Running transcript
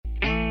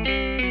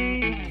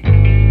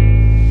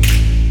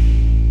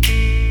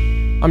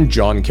I'm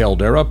John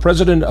Caldera,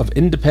 president of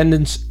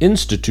Independence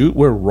Institute,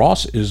 where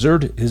Ross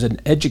Izard is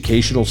an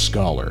educational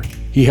scholar.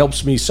 He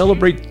helps me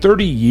celebrate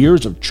 30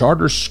 years of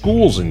charter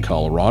schools in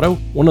Colorado,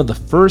 one of the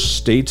first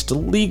states to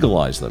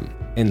legalize them.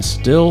 And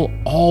still,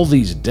 all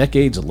these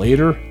decades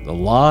later, the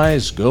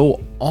lies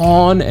go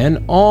on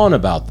and on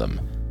about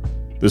them.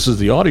 This is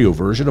the audio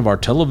version of our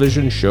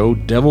television show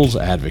Devil's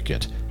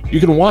Advocate. You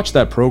can watch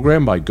that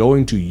program by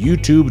going to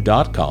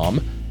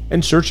youtube.com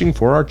and searching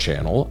for our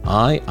channel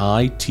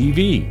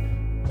IITV.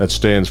 That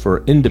stands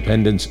for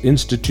Independence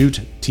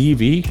Institute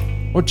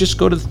TV, or just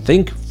go to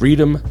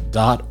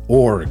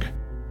thinkfreedom.org.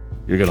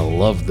 You're going to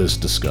love this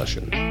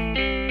discussion.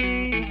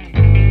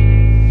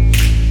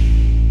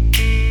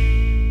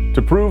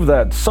 To prove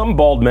that some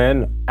bald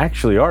men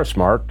actually are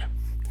smart,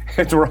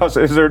 it's Ross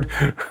Izard,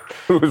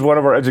 who is one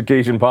of our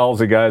education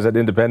policy guys at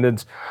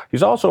Independence.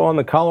 He's also on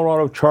the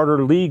Colorado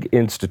Charter League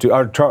Institute,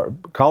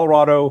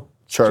 Colorado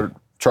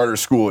Charter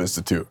School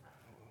Institute.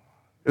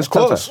 It's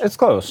close. It's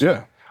close.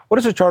 Yeah. What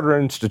does a Charter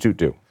Institute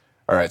do?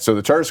 All right, so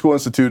the Charter School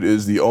Institute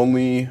is the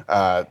only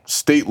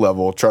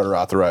state-level charter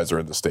authorizer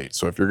in the state.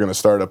 So if you're going to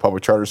start a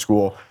public charter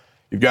school,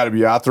 you've got to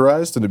be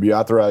authorized, and to be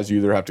authorized, you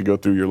either have to go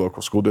through your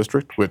local school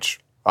district, which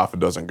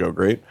often doesn't go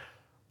great,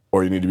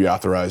 or you need to be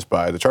authorized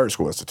by the Charter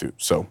School Institute.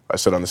 So I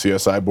sit on the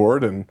CSI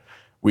board, and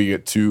we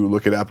get to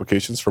look at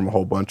applications from a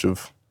whole bunch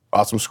of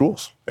awesome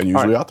schools and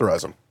usually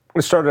authorize them. I'm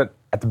going to start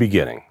at the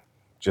beginning,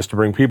 just to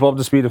bring people up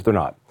to speed if they're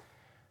not.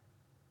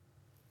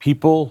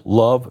 People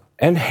love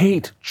and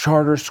hate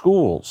charter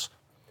schools.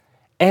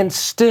 And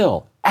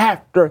still,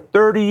 after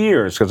 30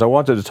 years, because I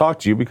wanted to talk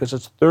to you because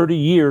it's 30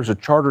 years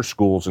of charter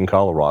schools in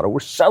Colorado.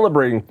 We're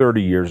celebrating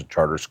 30 years of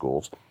charter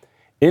schools.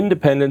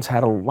 Independence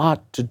had a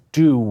lot to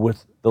do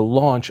with the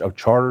launch of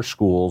charter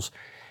schools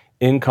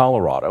in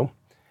Colorado.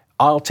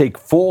 I'll take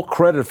full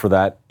credit for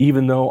that,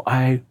 even though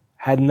I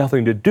had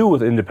nothing to do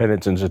with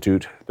Independence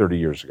Institute 30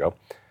 years ago.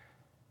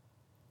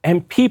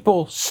 And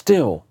people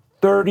still,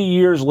 30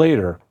 years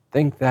later,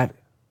 think that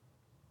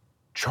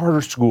charter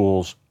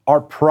schools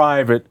are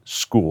private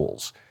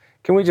schools.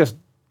 Can we just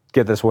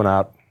get this one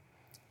out?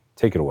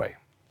 Take it away.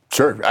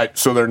 Sure.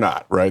 So they're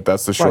not, right?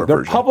 That's the short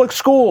version. They're public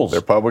schools.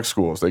 They're public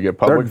schools. They get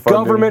public funding. They're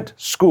government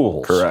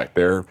schools. Correct.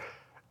 They're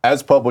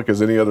as public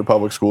as any other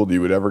public school that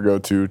you would ever go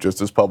to, just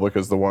as public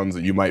as the ones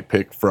that you might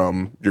pick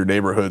from your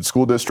neighborhood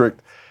school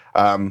district.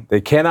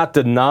 They cannot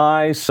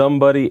deny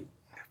somebody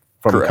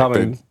from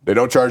coming. They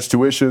don't charge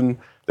tuition.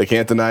 They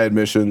can't deny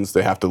admissions.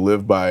 They have to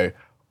live by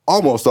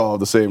almost all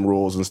of the same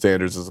rules and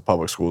standards as the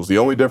public schools. The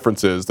only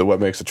difference is that what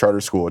makes a charter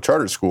school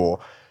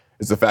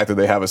is the fact that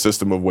they have a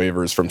system of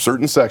waivers from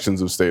certain sections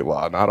of state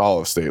law, not all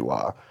of state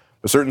law,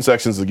 but certain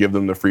sections that give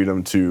them the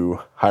freedom to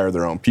hire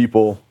their own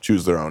people,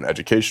 choose their own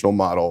educational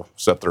model,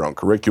 set their own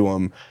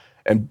curriculum,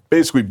 and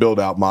basically build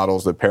out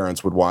models that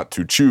parents would want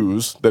to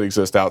choose that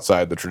exist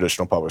outside the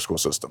traditional public school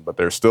system. But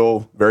they're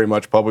still very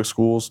much public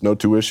schools, no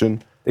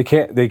tuition. They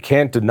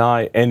can't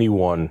deny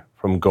anyone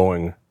from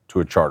going to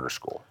a charter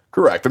school.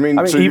 Correct.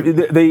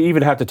 They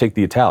even have to take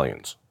the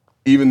Italians.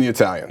 Even the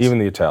Italians. Even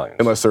the Italians.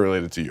 Unless they're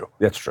related to you.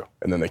 That's true.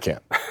 And then they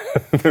can't.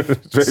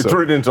 It's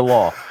written into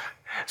law.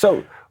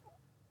 So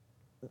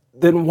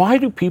then why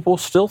do people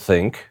still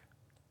think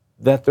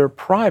that they're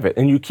private?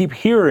 And you keep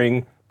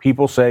hearing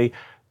people say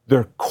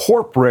they're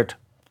corporate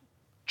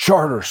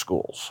charter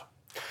schools.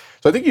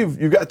 So I think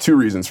you've got two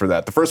reasons for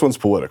that. The first one's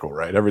political,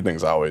 right?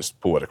 Everything's always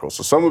political.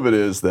 So some of it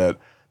is that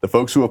the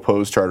folks who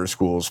oppose charter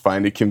schools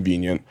find it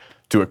convenient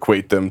to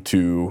equate them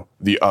to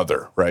the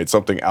other, right?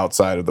 Something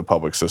outside of the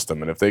public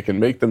system. And if they can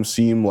make them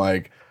seem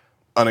like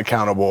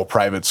unaccountable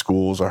private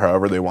schools or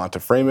however they want to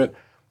frame it,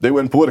 they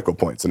win political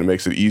points. And it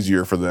makes it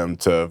easier for them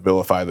to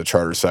vilify the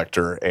charter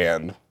sector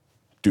and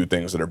do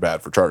things that are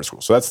bad for charter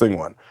schools. So that's thing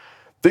one.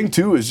 Thing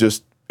two is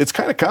just, it's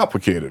kind of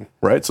complicated,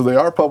 right? So they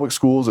are public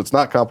schools. It's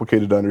not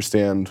complicated to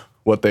understand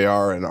what they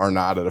are and are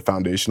not at a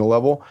foundational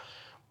level.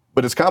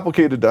 But it's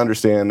complicated to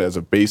understand as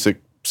a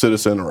basic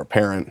citizen or a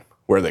parent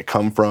where they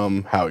come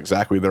from, how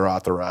exactly they're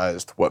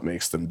authorized, what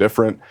makes them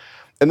different.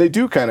 And they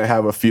do kind of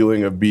have a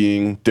feeling of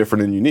being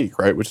different and unique,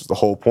 right? Which is the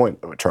whole point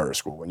of a charter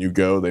school. When you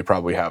go, they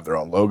probably have their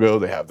own logo,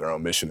 they have their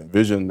own mission and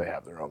vision, they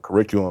have their own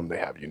curriculum, they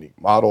have unique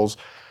models.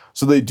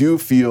 So they do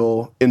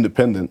feel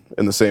independent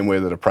in the same way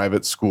that a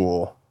private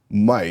school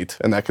might,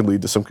 and that can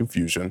lead to some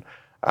confusion.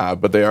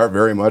 But they are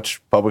very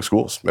much public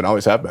schools and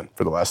always have been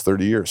for the last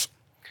 30 years.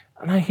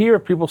 And I hear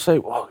people say,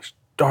 well,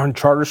 darn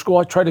charter school,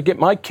 I tried to get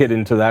my kid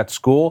into that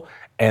school,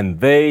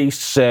 and they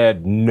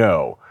said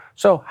no.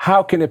 So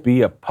how can it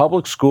be a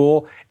public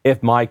school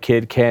if my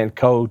kid can't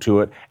go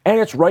to it? And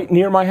it's right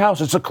near my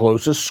house. It's the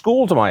closest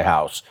school to my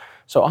house.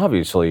 So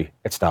obviously,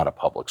 it's not a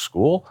public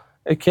school.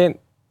 It can't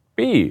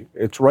be.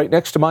 It's right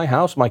next to my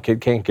house. My kid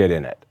can't get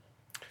in it.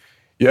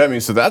 Yeah, I mean,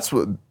 so that's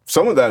what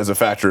some of that is a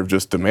factor of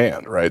just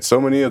demand, right?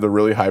 So many of the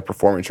really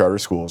high-performing charter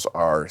schools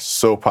are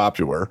so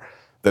popular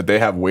that they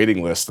have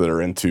waiting lists that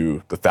are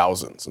into the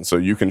thousands. And so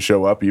you can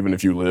show up even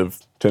if you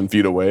live 10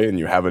 feet away and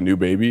you have a new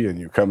baby and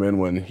you come in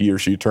when he or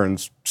she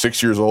turns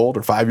 6 years old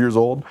or 5 years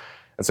old,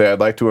 and say, I'd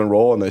like to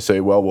enroll. And they say,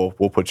 well,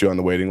 we'll put you on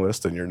the waiting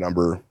list and you're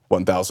number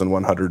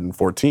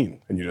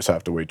 1,114. And you just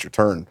have to wait your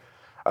turn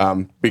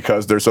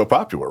because they're so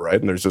popular, right?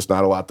 And there's just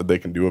not a lot that they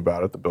can do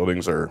about it. The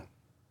buildings are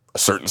a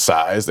certain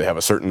size. They have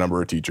a certain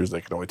number of teachers.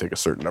 They can only take a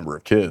certain number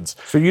of kids.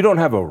 So you don't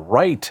have a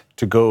right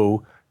to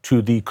go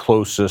to the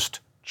closest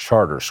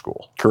charter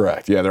school.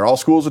 Correct. Yeah, they're all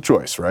schools of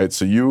choice, right?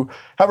 So you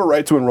have a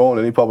right to enroll in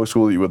any public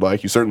school that you would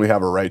like. You certainly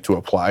have a right to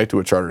apply to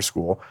a charter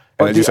school.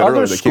 And But as you said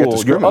earlier, they can't your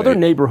discriminate. other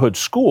neighborhood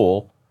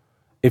school,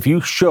 if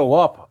you show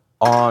up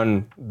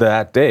on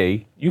that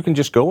day, you can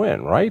just go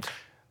in, right?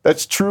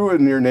 That's true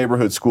in your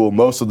neighborhood school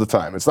most of the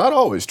time. It's not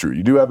always true.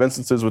 You do have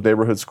instances with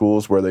neighborhood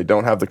schools where they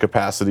don't have the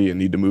capacity and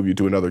need to move you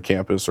to another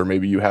campus, or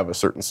maybe you have a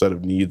certain set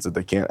of needs that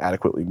they can't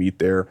adequately meet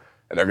there,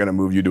 and they're going to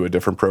move you to a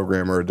different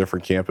program or a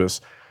different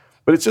campus.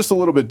 But it's just a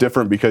little bit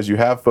different because you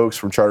have folks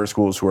from charter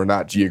schools who are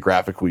not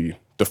geographically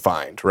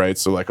defined, right?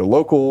 So like a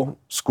local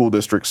school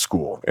district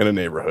school in a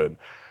neighborhood,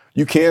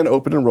 you can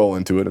open enroll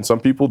into it, and some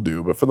people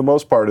do, but for the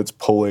most part, it's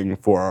pulling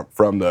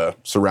from the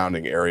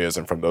surrounding areas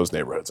and from those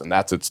neighborhoods, and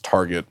that's its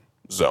target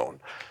zone.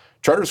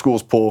 Charter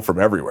schools pull from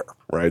everywhere,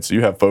 right? So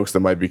you have folks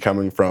that might be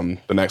coming from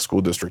the next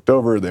school district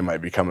over. They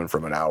might be coming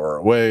from an hour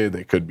away.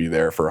 They could be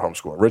there for a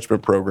homeschool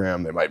enrichment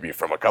program. They might be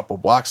from a couple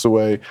blocks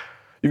away.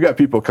 You've got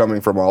people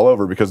coming from all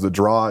over because the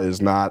draw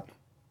is not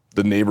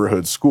the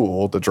neighborhood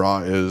school. The draw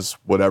is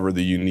whatever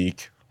the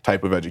unique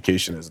type of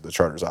education is the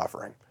charter's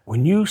offering.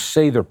 When you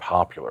say they're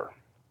popular,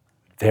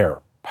 they're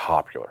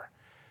popular.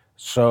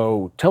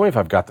 So tell me if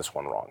I've got this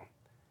one wrong.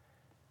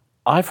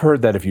 I've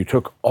heard that if you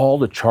took all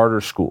the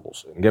charter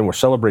schools, and again, we're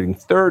celebrating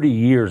 30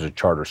 years of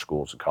charter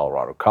schools in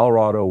Colorado.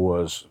 Colorado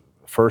was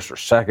first or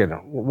second,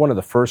 one of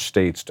the first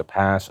states to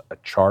pass a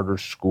charter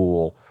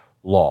school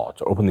law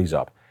to open these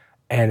up.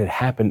 And it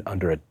happened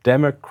under a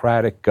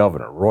Democratic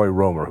governor, Roy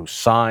Romer, who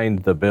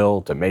signed the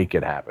bill to make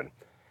it happen.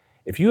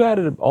 If you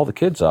added all the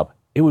kids up,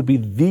 it would be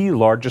the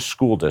largest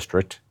school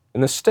district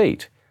in the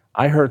state.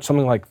 I heard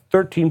something like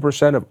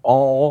 13% of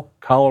all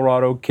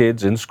Colorado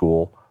kids in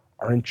school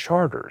are in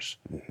charters.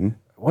 Mm-hmm.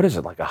 What is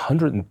it, like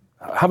 100?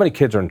 How many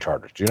kids are in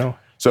charters? Do you know?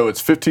 So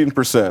it's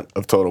 15%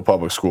 of total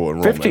public school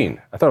enrollment.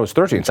 15. I thought it was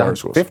 13. Charter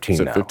schools. 15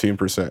 it's now.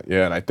 15%.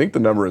 Yeah, and I think the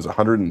number is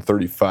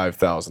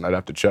 135,000. I'd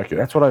have to check it.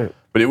 That's what I.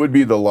 But it would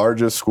be the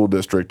largest school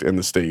district in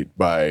the state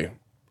by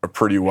a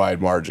pretty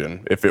wide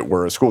margin if it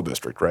were a school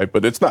district, right?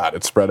 But it's not.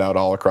 It's spread out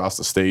all across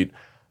the state.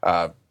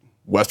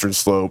 Western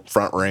Slope,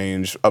 Front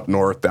Range, up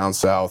north, down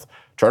south.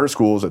 Charter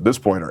schools at this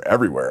point are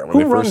everywhere.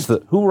 Who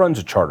runs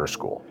a charter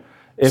school?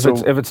 If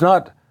it's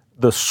not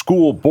the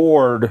school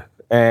board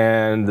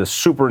and the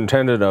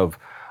superintendent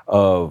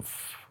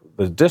of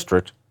the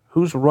district,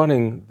 who's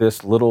running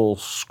this little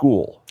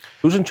school?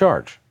 Who's in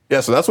charge? Yeah,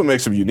 so that's what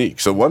makes them unique.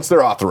 So once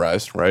they're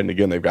authorized, right, and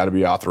again, they've got to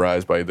be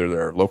authorized by either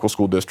their local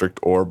school district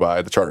or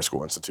by the Charter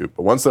School Institute.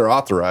 But once they're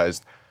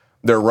authorized,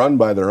 they're run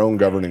by their own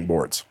governing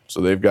boards.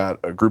 So they've got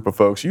a group of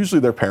folks,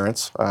 usually they're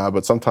parents,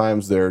 but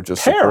sometimes they're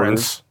just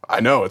parents. Supporters. I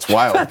know, it's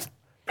wild.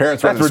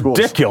 Parents running schools.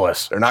 That's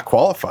ridiculous. They're not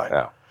qualified.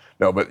 Yeah.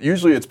 No, but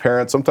usually it's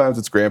parents. Sometimes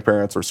it's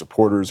grandparents or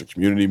supporters or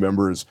community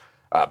members,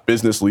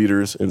 business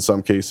leaders in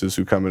some cases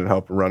who come in and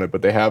help run it.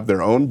 But they have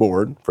their own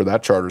board for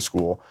that charter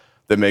school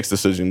that makes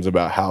decisions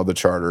about how the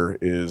charter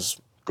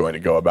is going to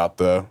go about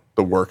the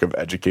work of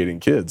educating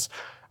kids.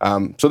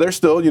 So they're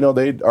still,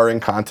 they are in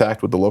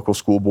contact with the local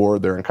school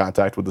board. They're in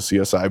contact with the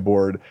CSI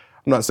board.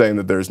 I'm not saying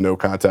that there's no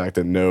contact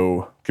and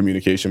no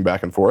communication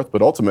back and forth,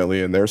 but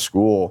ultimately in their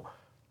school,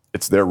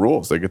 it's their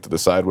rules. They get to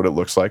decide what it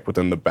looks like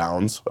within the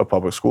bounds of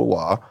public school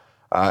law.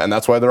 And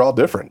that's why they're all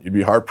different. You'd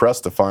be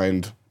hard-pressed to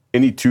find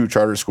any two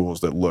charter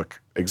schools that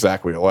look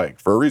exactly alike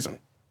for a reason.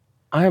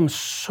 I am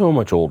so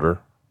much older,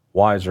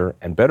 wiser,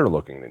 and better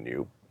looking than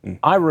you.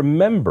 I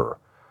remember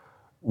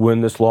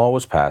when this law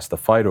was passed, the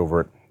fight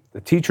over it,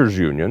 the teachers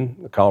union,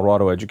 the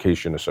Colorado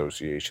Education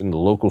Association, the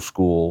local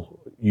school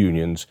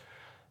unions,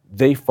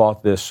 they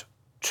fought this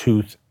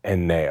tooth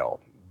and nail.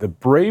 The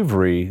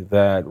bravery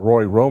that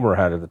Roy Romer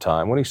had at the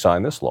time when he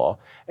signed this law,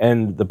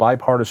 and the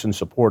bipartisan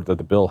support that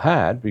the bill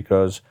had,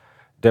 because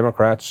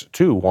Democrats,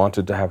 too,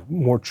 wanted to have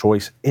more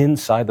choice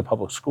inside the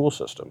public school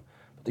system.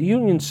 But the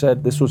union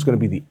said this was going to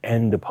be the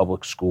end of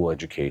public school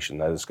education,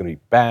 that it's going to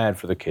be bad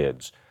for the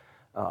kids.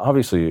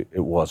 Obviously, it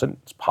wasn't.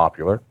 It's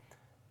popular.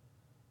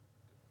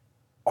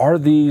 Are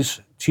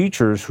these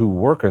teachers who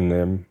work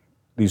in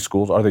these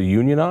schools, are they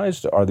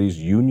unionized? Are these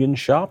union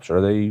shops?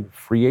 Are they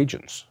free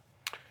agents?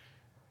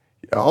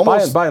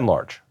 By and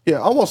large. Yeah,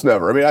 almost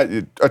never. I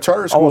mean, a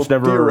charter school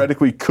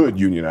theoretically could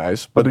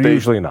unionize, but they're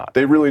usually not.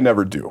 They really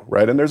never do,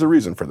 right? And there's a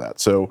reason for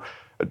that. So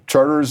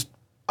charters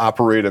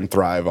operate and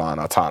thrive on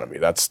autonomy.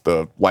 That's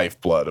the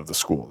lifeblood of the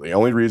school. The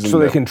only reason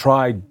they can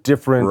try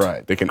different curriculums,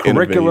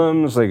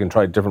 innovate. They can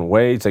try different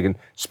ways, they can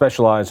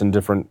specialize in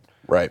different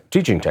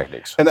teaching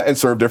techniques. And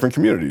serve different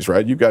communities,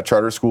 right? You've got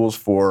charter schools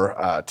for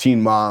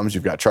teen moms.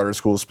 You've got charter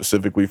schools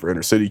specifically for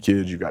inner city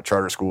kids. You've got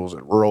charter schools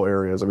in rural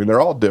areas. I mean, they're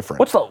all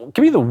different.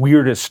 Give me the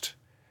weirdest,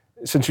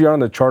 since you're on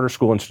the Charter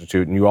School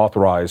Institute and you help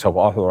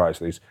authorize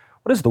these,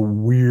 what is the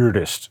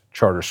weirdest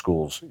charter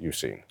schools you've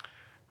seen?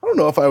 I don't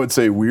know if I would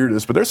say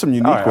weirdest, but there's some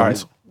unique All right.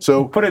 ones.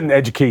 So Put it in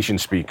education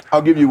speak.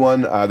 I'll give you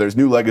one. There's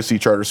New Legacy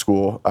Charter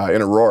School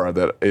in Aurora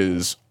that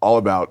is all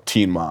about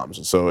teen moms.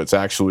 And so it's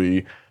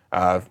actually,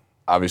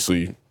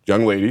 obviously,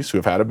 young ladies who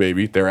have had a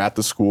baby. They're at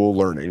the school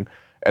learning.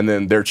 And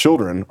then their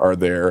children are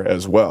there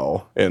as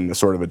well in the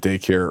sort of a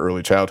daycare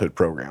early childhood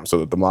program so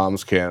that the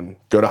moms can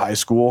go to high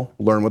school,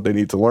 learn what they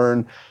need to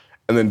learn,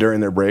 and then during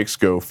their breaks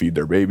go feed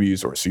their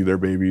babies or see their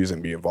babies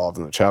and be involved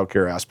in the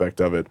childcare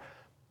aspect of it.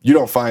 You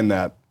don't find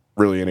that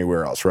really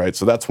anywhere else, right?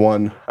 So that's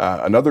one.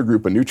 Another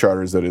group of new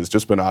charters that has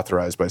just been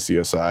authorized by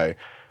CSI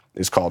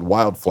is called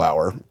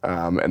Wildflower,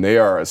 and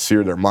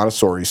they're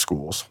Montessori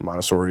schools.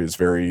 Montessori is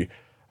very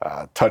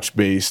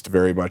touch-based,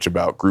 very much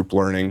about group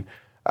learning,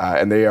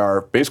 and they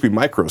are basically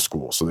micro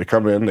schools. So they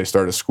come in, they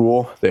start a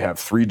school, they have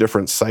 3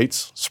 different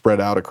sites spread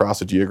out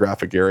across a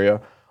geographic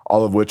area,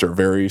 all of which are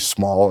very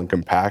small and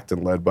compact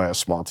and led by a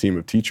small team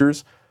of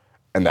teachers.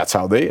 And that's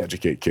how they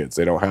educate kids.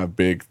 They don't have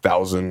big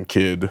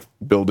 1,000-kid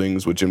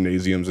buildings with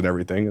gymnasiums and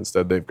everything.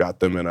 Instead, they've got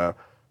them in a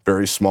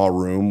very small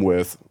room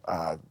with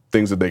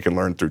things that they can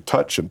learn through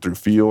touch and through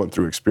feel and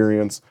through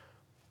experience.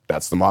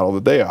 That's the model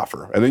that they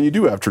offer. And then you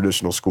do have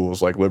traditional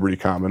schools like Liberty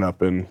Common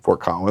up in Fort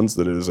Collins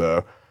that is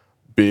a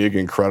big,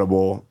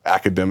 incredible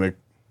academic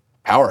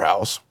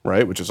powerhouse,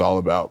 right, which is all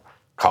about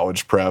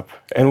college prep.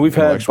 And we've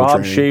had Bob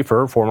training.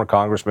 Schaefer, former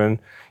congressman,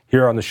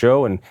 here on the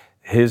show, and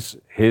his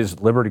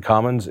Liberty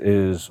Commons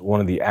is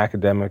one of the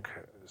academic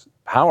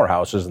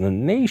powerhouses in the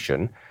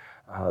nation.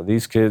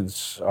 These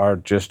kids are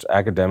just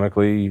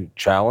academically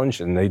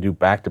challenged, and they do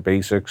back to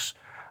basics,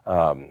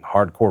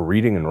 hardcore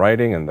reading and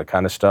writing, and the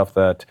kind of stuff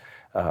that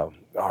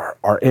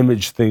our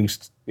image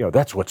thinks,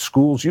 that's what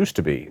schools used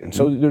to be. And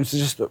so there's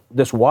just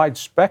this wide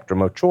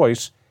spectrum of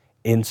choice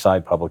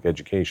inside public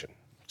education.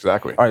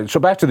 Exactly. All right, so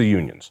back to the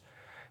unions.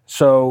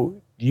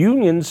 So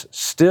unions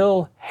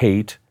still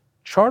hate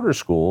charter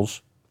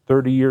schools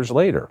 30 years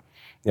later.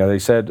 They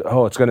said,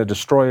 it's going to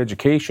destroy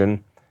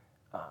education.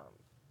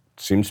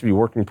 Seems to be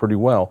working pretty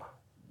well.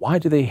 Why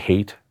do they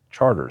hate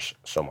charters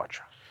so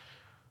much?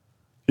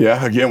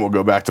 Yeah, again, we'll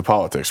go back to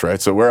politics, right?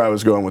 So where I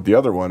was going with the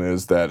other one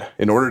is that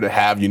in order to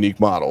have unique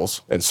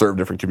models and serve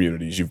different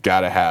communities, you've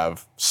got to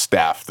have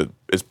staff that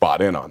is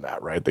bought in on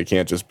that, right? They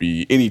can't just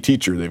be any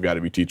teacher. They've got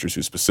to be teachers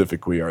who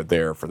specifically are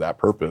there for that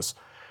purpose,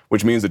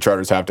 which means that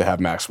charters have to have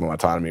maximum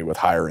autonomy with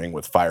hiring,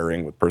 with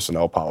firing, with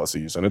personnel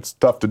policies. And it's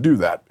tough to do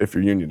that if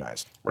you're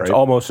unionized, right? It's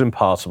almost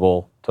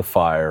impossible to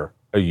fire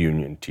a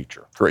union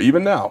teacher. Right.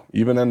 Even now,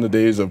 even in the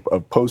days of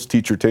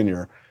post-teacher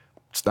tenure,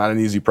 it's not an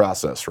easy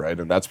process, right?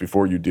 And that's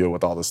before you deal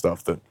with all the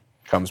stuff that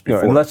comes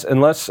before.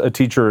 Unless a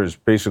teacher is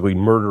basically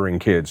murdering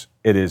kids,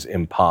 it is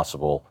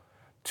impossible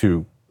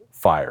to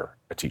fire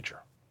a teacher.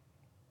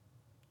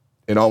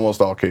 In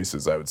almost all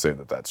cases, I would say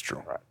that that's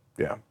true. Right.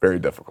 Yeah, very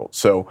difficult.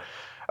 So,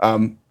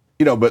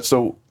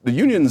 so the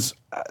unions,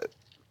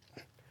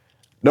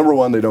 number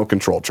one, they don't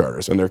control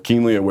charters, and they're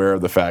keenly aware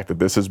of the fact that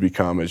this has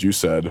become, as you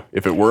said,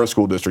 if it were a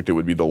school district, it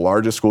would be the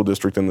largest school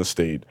district in the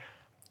state,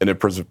 and it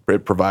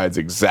provides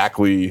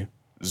exactly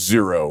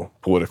zero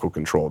political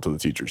control to the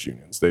teachers'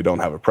 unions. They don't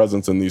have a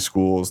presence in these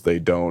schools. They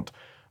don't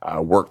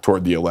work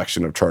toward the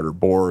election of charter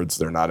boards.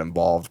 They're not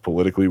involved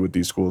politically with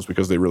these schools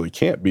because they really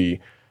can't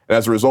be. And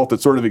as a result, it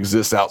sort of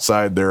exists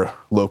outside their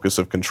locus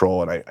of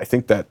control, and I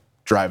think that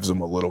drives them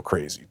a little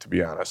crazy, to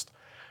be honest.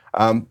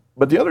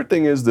 But the other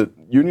thing is that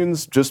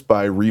unions, just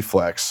by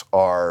reflex,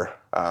 are,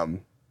 I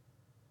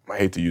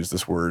hate to use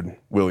this word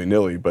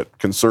willy-nilly, but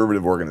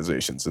conservative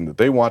organizations, and that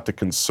they want to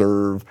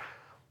conserve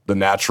the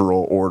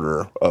natural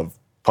order of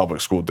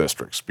public school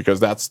districts because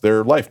that's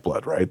their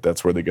lifeblood, right?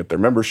 That's where they get their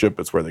membership.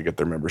 It's where they get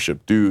their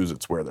membership dues.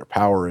 It's where their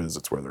power is.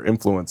 It's where their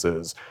influence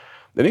is.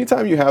 And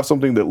anytime you have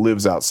something that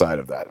lives outside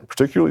of that, and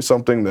particularly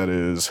something that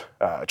is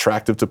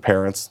attractive to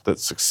parents,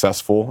 that's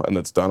successful, and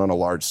that's done on a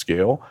large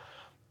scale,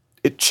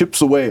 it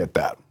chips away at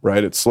that,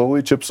 right? It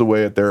slowly chips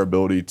away at their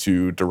ability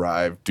to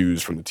derive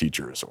dues from the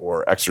teachers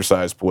or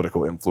exercise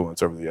political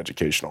influence over the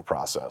educational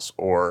process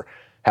or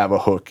have a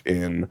hook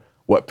in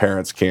what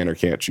parents can or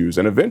can't choose,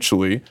 and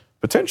eventually,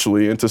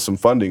 potentially, into some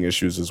funding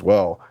issues as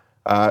well.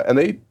 And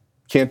they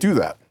can't do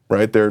that,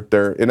 right?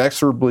 They're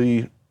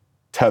inexorably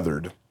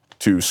tethered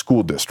to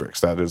school districts.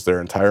 That is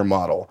their entire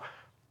model.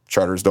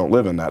 Charters don't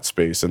live in that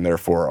space and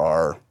therefore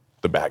are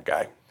the bad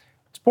guy.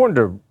 It's important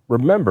to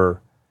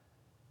remember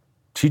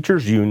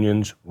teachers'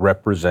 unions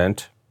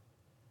represent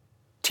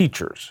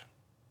teachers,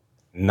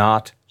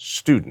 not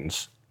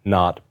students,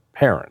 not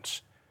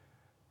parents.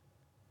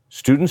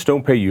 Students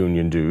don't pay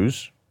union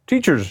dues.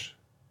 Teachers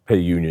pay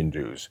union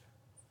dues.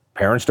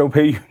 Parents don't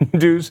pay union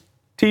dues.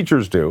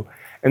 Teachers do.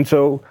 And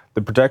so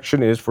the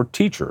protection is for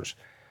teachers.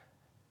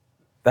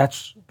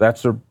 That's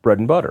their bread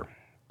and butter.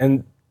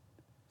 And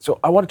so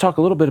I want to talk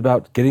a little bit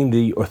about getting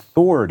the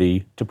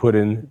authority to put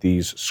in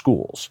these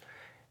schools.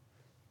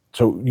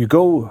 So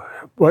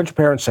a bunch of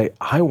parents say,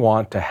 I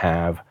want to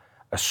have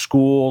a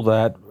school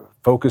that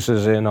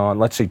focuses in on,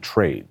 let's say,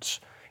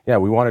 trades. Yeah,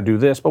 we want to do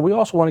this, but we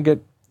also want to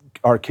get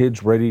our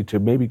kids ready to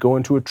maybe go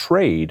into a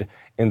trade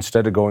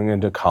instead of going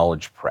into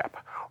college prep.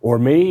 Or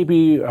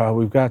maybe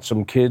we've got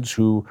some kids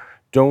who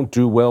don't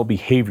do well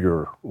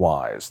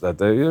behavior-wise, that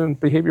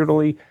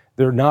behaviorally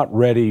they're not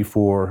ready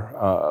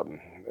for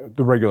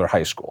the regular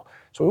high school.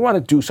 So we want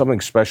to do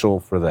something special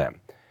for them.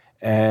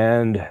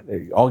 And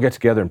they all get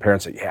together and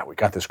parents say, yeah, we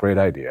got this great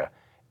idea.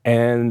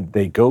 And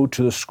they go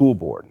to the school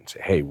board and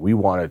say, hey, we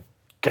want to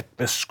get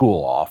this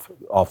school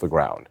off the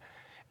ground.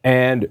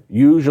 And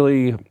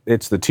usually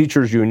it's the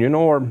teachers union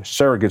or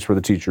surrogates for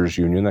the teachers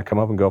union that come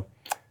up and go,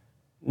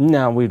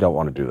 no, we don't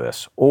want to do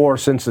this. Or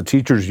since the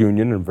teachers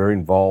union are very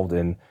involved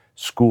in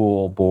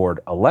school board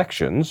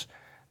elections,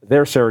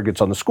 their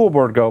surrogates on the school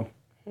board go,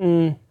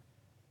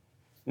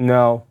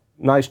 no,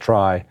 nice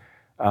try,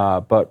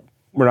 but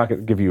we're not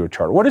going to give you a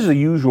charter. What is the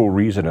usual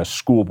reason a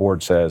school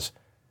board says,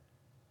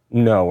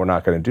 no, we're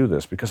not going to do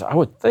this? Because I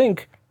would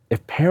think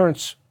if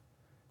parents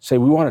say,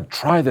 we want to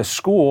try this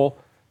school,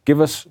 give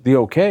us the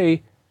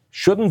okay,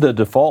 shouldn't the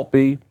default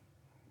be,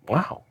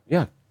 wow,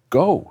 yeah,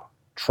 go,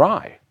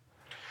 try.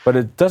 But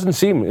it doesn't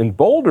seem, in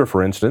Boulder,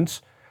 for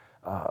instance,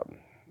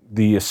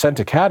 the Ascent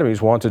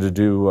Academies wanted to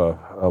do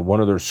one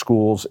of their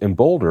schools in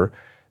Boulder.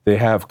 They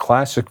have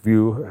Classic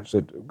View,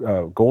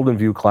 Golden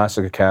View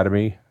Classic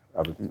Academy.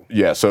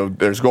 Yeah, so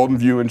there's Golden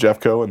View and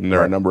Jeffco, and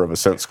there are a number of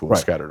Ascent schools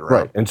scattered around.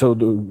 Right, and so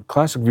the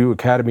Classic View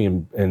Academy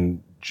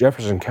in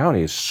Jefferson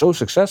County is so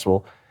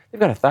successful,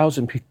 they've got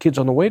 1,000 kids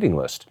on the waiting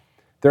list.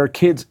 There are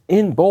kids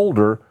in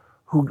Boulder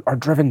who are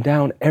driven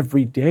down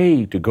every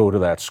day to go to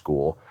that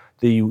school.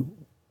 The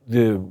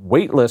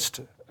wait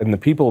list and the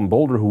people in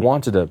Boulder who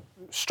wanted to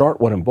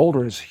start one in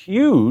Boulder is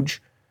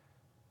huge.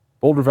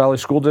 Boulder Valley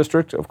School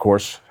District, of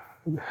course,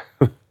 and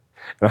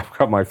I've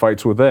got my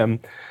fights with them,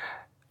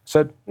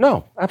 said,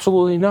 no,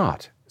 absolutely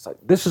not. It's like,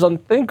 this is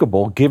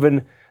unthinkable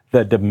given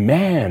the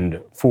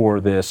demand for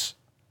this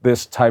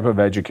type of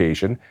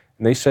education.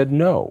 And they said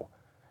no.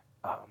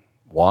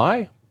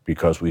 Why?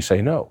 Because we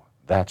say no.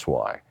 That's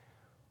why.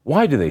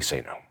 Why do they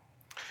say no?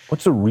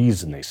 What's the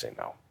reason they say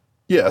no?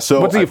 Yeah, so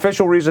what's the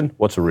official reason?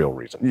 What's the real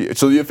reason? Yeah,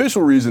 so the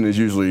official reason is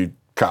usually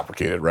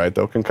complicated, right?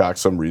 They'll concoct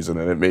some reason,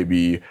 and it may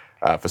be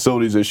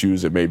facilities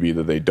issues. It may be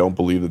that they don't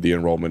believe that the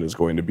enrollment is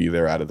going to be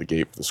there out of the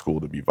gate for the school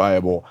to be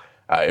viable.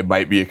 It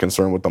might be a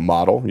concern with the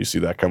model. You see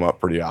that come up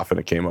pretty often.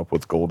 It came up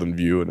with Golden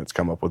View, and it's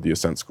come up with the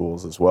Ascent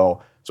schools as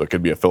well. So it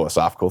could be a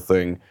philosophical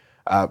thing.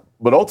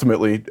 But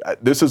ultimately,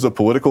 this is a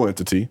political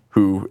entity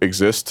who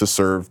exists to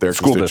serve their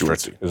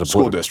constituency.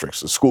 School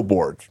districts, a school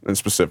board in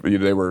specific.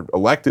 They were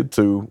elected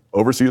to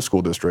oversee a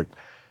school district.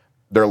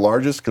 Their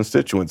largest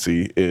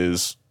constituency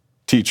is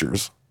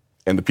teachers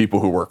and the people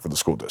who work for the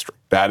school district.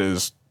 That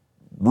is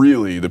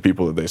really the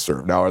people that they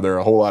serve. Now, are there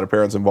a whole lot of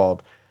parents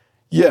involved?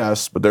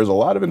 Yes, but there's a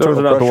lot of internal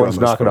pressure on those folks. Those are not the ones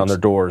knocking on their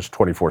doors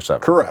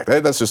 24/7. Correct.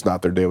 That's just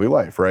not their daily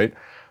life, right?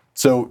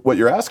 So what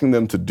you're asking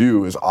them to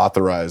do is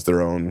authorize their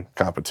own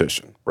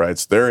competition, right?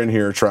 So they're in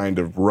here trying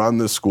to run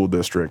the school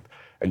district,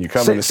 and you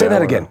come in and say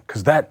that again,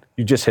 because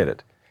you just hit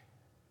it.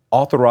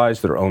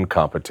 Authorize their own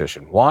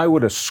competition. Why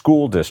would a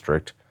school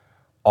district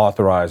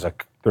authorize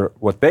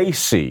what they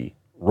see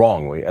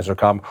wrongly as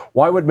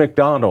why would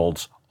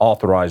McDonald's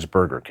authorize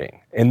Burger King?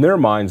 In their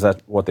minds,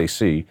 that's what they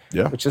see,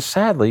 which is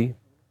sadly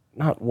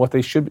not what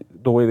they should,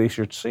 the way they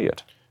should see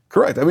it.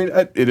 Correct. I mean,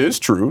 it is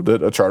true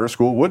that a charter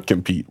school would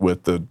compete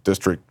with the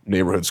district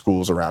neighborhood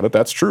schools around it.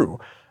 That's true.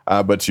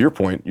 But to your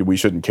point, we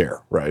shouldn't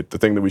care, right? The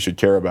thing that we should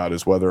care about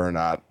is whether or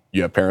not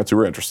you have parents who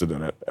are interested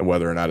in it and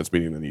whether or not it's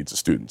meeting the needs of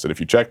students. And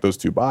if you check those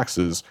two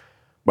boxes,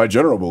 my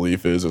general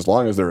belief is as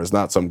long as there is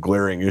not some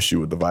glaring issue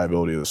with the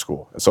viability of the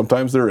school, and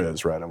sometimes there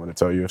is, right? I'm going to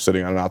tell you,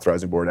 sitting on an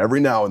authorizing board, every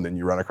now and then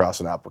you run across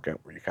an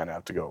applicant where you kind of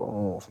have to go,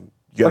 oh,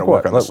 you got to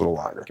work on this a little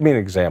longer. Give me an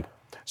example.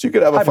 So you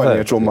could have a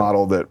financial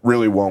model that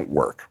really won't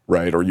work,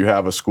 right? Or you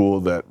have a school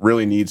that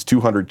really needs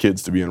 200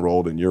 kids to be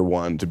enrolled in year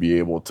one to be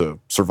able to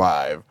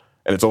survive,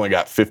 and it's only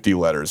got 50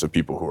 letters of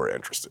people who are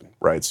interested,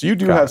 right? So you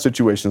do have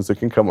situations that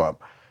can come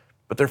up,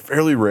 but they're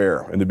fairly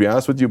rare. And to be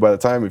honest with you, by the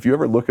time, if you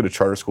ever look at a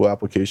charter school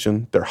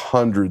application, they're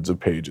hundreds of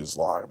pages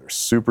long. They're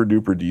super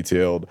duper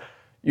detailed.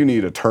 You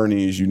need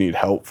attorneys, you need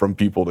help from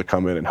people to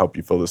come in and help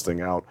you fill this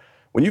thing out.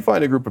 When you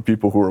find a group of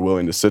people who are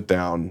willing to sit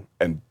down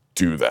and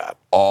do that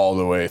all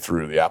the way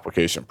through the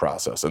application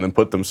process and then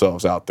put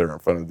themselves out there in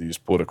front of these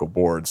political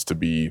boards to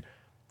be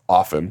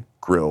often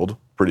grilled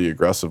pretty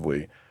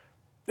aggressively,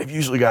 they've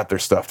usually got their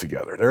stuff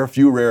together. There are a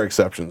few rare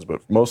exceptions,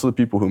 but most of the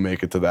people who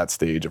make it to that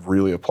stage of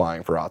really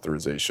applying for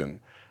authorization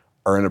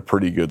are in a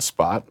pretty good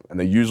spot, and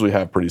they usually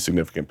have pretty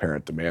significant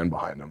parent demand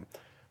behind them.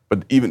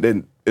 But even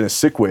then, in a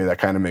sick way, that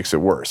kind of makes it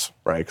worse,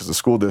 right? Because the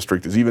school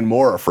district is even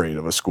more afraid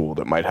of a school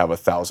that might have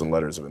 1,000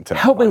 letters of intent.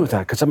 Help me with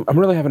that, because I'm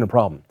really having a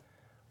problem.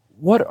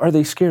 What are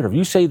they scared of?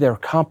 You say their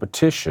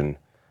competition.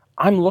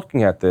 I'm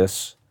looking at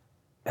this,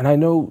 and I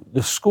know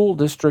the school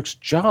district's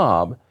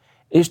job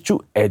is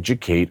to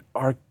educate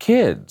our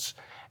kids.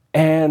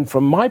 And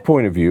from my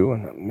point of view,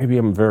 and maybe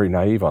I'm very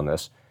naive on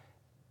this,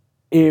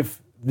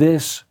 if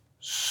this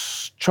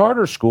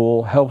charter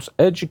school helps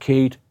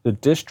educate the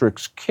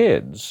district's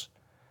kids,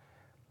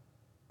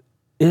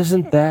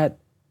 isn't that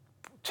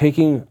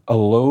taking a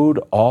load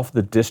off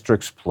the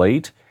district's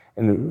plate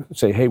and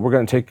say, hey, we're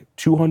going to take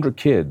 200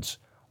 kids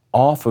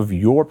off of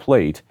your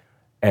plate,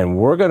 and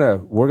we're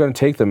gonna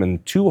take them,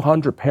 and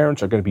 200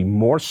 parents are going to be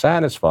more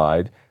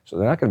satisfied, so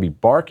they're not going to be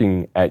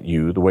barking at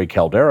you the way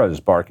Caldera is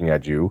barking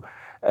at you,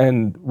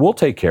 and we'll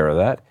take care of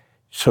that.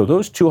 So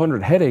those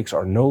 200 headaches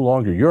are no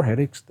longer your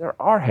headaches,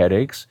 they're our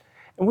headaches,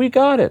 and we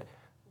got it.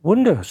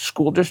 Wouldn't a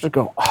school district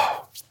go,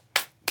 oh,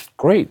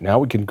 great, now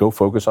we can go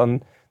focus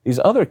on these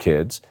other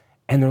kids,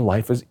 and their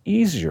life is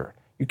easier.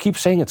 You keep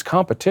saying it's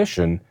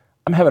competition.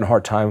 I'm having a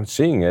hard time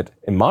seeing it,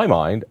 in my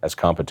mind, as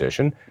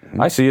competition.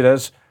 I see it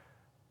as,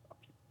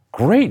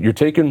 great, you're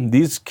taking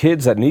these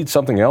kids that need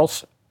something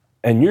else,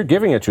 and you're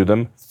giving it to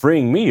them,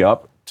 freeing me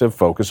up to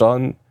focus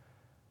on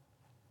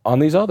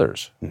these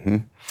others.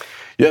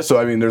 Yeah, so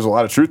I mean, there's a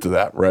lot of truth to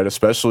that, right?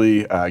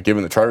 Especially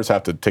given the charters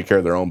have to take care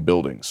of their own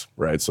buildings,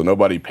 right? So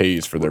nobody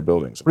pays for their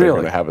buildings. If they're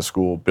going to have a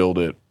school, build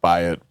it,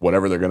 buy it,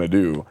 whatever they're going to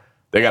do,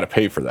 they got to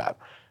pay for that.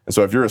 And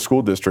so if you're a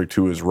school district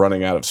who is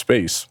running out of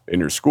space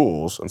in your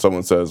schools, and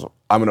someone says,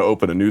 I'm going to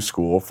open a new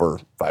school for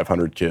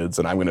 500 kids,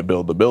 and I'm going to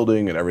build the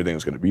building, and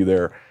everything's going to be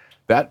there,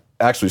 that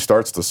actually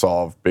starts to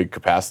solve big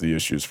capacity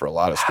issues for a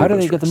lot of school districts. How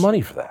do they get the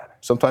money for that?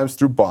 Sometimes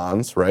through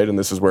bonds, right? And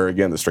this is where,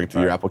 again, the strength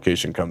of your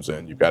application comes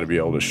in. You've got to be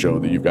able to show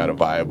that you've got a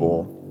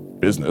viable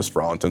business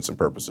for all intents and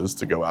purposes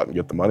to go out and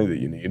get the money that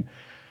you need.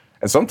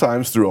 And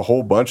sometimes through a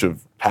whole bunch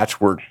of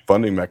patchwork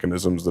funding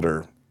mechanisms that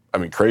are, I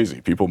mean,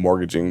 crazy. People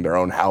mortgaging their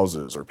own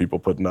houses, or people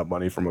putting up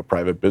money from a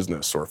private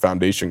business, or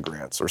foundation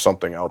grants, or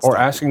something else. Or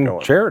asking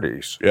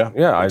charities. Yeah,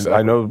 exactly.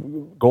 I know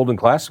Golden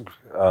Classic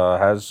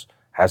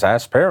has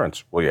asked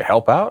parents, will you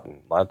help out?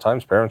 And a lot of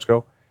times parents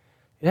go,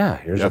 yeah,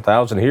 here's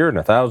 1,000 here and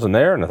 1,000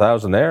 there and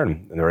 1,000 there,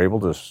 and they're able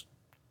to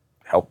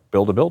help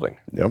build a building.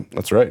 Yep,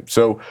 that's right.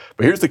 So,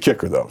 but here's the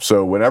kicker though.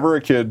 So whenever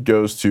a kid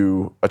goes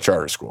to a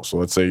charter school, so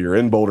let's say you're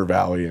in Boulder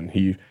Valley and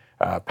he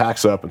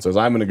packs up and says,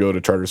 I'm going to go to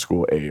charter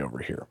school A over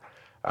here.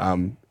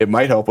 It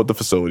might help with the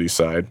facilities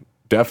side.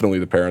 Definitely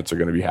the parents are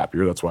going to be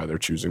happier. That's why they're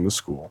choosing the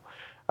school.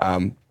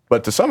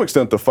 But to some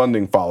extent, the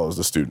funding follows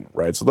the student,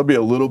 right? So there'll be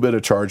a little bit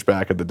of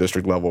chargeback at the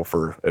district level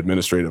for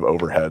administrative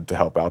overhead to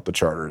help out the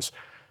charters.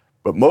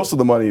 But most of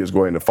the money is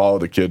going to follow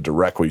the kid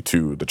directly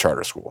to the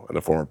charter school in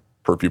the form of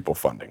per pupil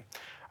funding,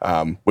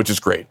 which is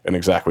great and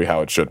exactly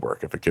how it should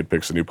work. If a kid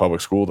picks a new public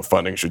school, the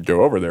funding should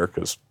go over there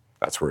because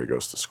that's where he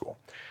goes to school.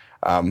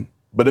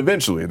 But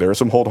eventually, there are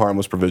some hold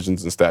harmless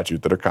provisions in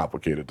statute that are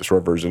complicated. The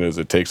short version is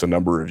it takes a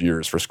number of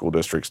years for school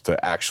districts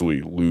to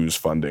actually lose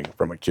funding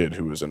from a kid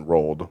who is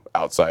enrolled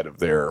outside of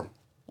their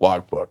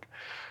logbook.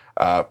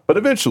 But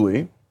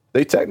eventually,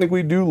 they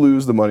technically do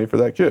lose the money for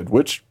that kid,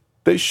 which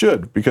they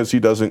should, because he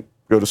doesn't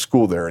go to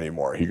school there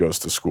anymore. He goes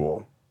to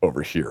school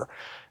over here.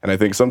 And I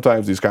think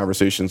sometimes these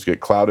conversations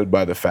get clouded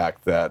by the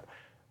fact that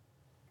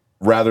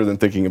rather than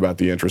thinking about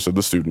the interests of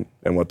the student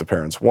and what the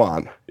parents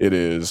want, it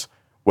is,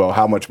 well,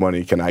 how much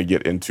money can I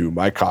get into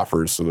my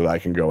coffers so that I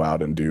can go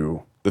out and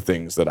do the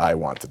things that I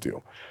want to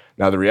do?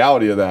 Now, the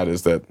reality of that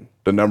is that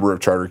the number of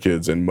charter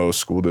kids in most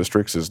school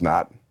districts is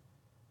not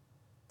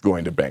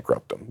going to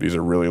bankrupt them. These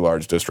are really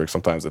large districts,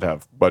 sometimes that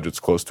have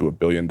budgets close to $1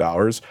 billion.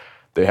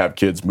 They have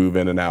kids move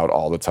in and out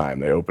all the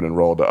time. They open and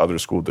enroll to other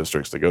school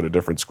districts. They go to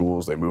different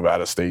schools. They move out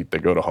of state. They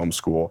go to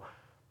homeschool.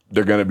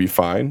 They're going to be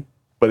fine.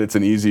 But it's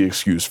an easy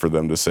excuse for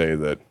them to say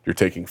that you're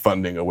taking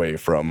funding away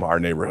from our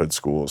neighborhood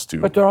schools to.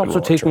 But they're also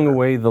taking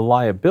away the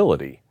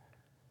liability.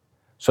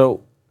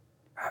 So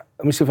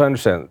let me see if I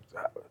understand.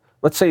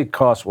 Let's say it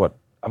costs what?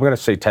 I'm going to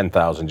say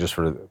 $10,000 just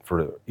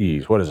for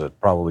ease. What is it?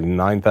 Probably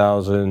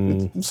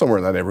 $9,000. Somewhere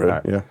in that neighborhood.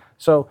 Right. Yeah.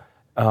 So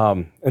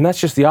and that's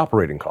just the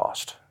operating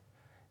cost.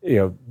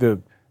 You know,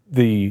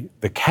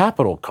 the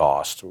capital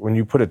cost when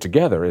you put it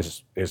together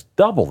is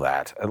double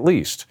that at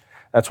least.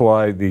 That's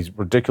why these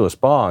ridiculous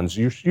bonds,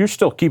 you're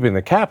still keeping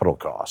the capital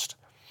cost,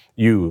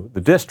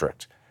 the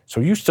district.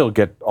 So you still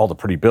get all the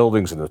pretty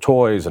buildings and the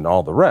toys and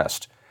all the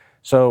rest.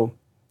 So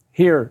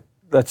here,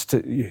 let's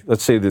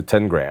say the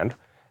 10 grand,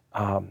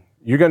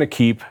 you're going to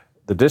keep,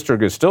 the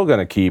district is still going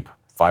to keep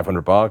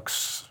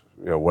 $500,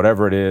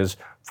 whatever it is,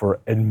 for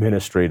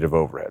administrative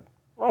overhead.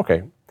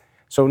 Okay,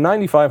 so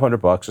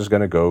 $9,500 is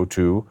going to go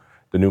to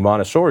the new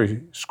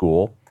Montessori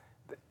school,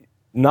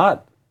 and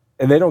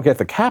they don't get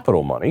the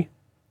capital money,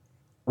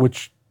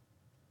 which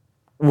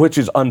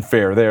is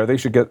unfair there. They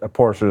should get a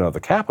portion of the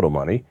capital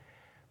money.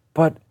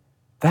 But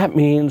that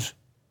means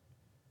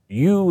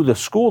you, the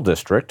school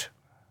district,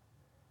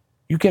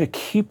 you get to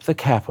keep the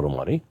capital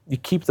money, you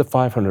keep the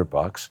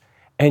 $500,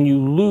 and you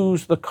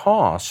lose the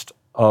cost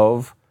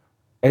of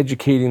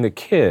educating the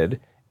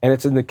kid, and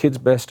it's in the kid's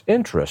best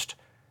interest.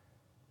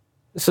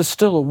 This is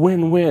still a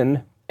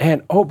win-win.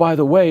 And, oh, by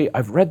the way,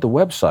 I've read the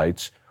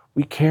websites.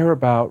 We care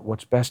about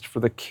what's best for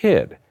the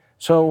kid.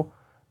 So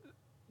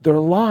they're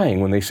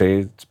lying when they say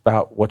it's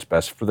about what's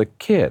best for the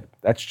kid.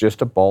 That's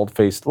just a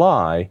bald-faced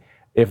lie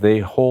if they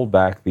hold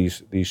back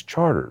these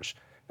charters.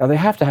 Now, they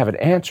have to have an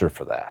answer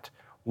for that.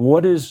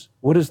 What is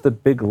the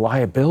big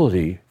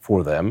liability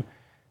for them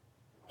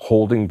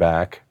holding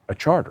back a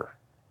charter?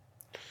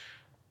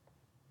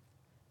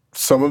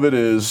 Some of it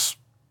is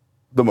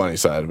the money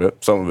side of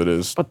it. Some of it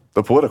is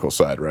the political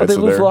side, right? But they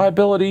lose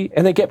liability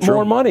and they get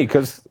more money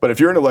because. But if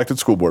you're an elected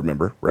school board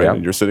member, right,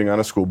 and you're sitting on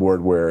a school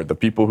board where the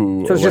people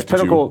who so it's just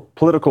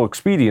political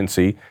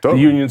expediency, the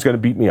union's going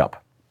to beat me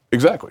up.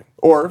 Exactly.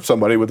 Or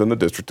somebody within the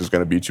district is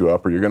going to beat you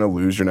up, or you're going to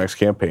lose your next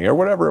campaign, or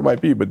whatever it might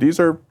be. But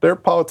they're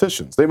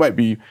politicians. They might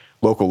be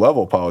local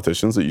level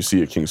politicians that you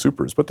see at King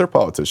Soopers, but they're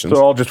politicians. So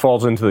it all just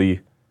falls into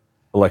the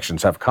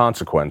elections have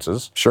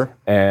consequences. Sure.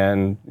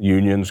 And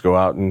unions go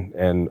out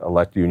and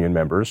elect union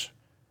members,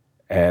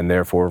 and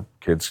therefore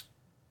kids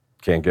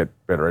can't get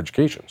better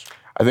educations.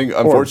 I think,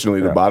 unfortunately,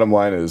 the bottom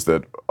line is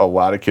that a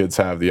lot of kids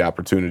have the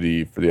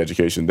opportunity for the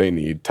education they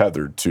need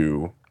tethered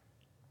to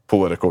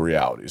political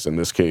realities. In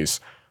this case,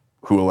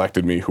 who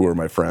elected me, who are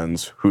my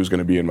friends, who's going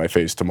to be in my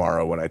face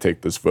tomorrow when I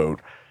take this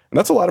vote. And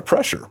that's a lot of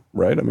pressure,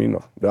 right? I mean,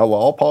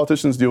 all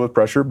politicians deal with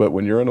pressure, but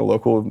when you're in a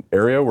local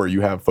area where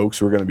you have folks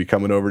who are going to be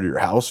coming over to your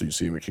house, or you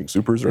see them at King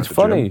Soopers or it's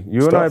funny,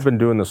 you and I have been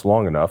doing this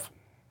long enough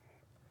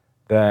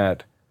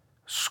that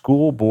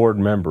school board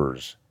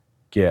members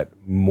get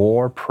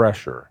more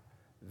pressure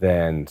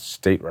than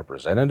state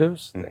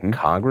representatives, than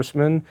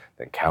congressmen,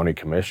 than county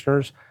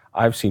commissioners.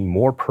 I've seen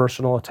more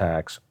personal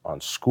attacks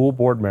on school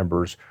board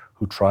members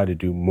who try to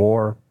do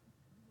more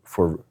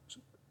for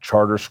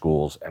charter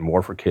schools and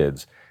more for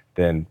kids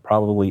than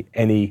probably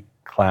any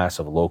class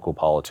of local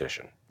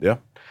politician. Yeah.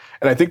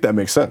 And I think that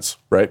makes sense,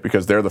 right?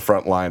 Because they're the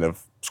front line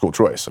of school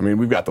choice. I mean,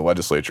 we've got the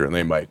legislature, and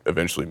they might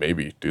eventually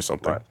maybe do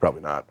something. Right.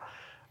 Probably not.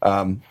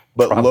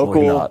 But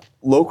probably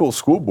local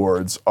school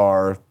boards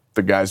are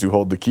the guys who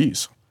hold the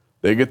keys.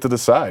 They get to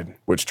decide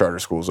which charter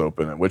schools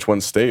open and which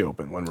ones stay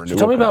open when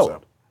renewal comes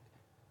up.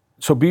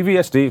 So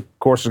BVSD, of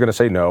course, is going to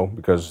say no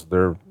because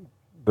they're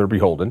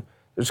beholden.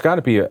 There's got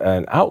to be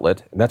an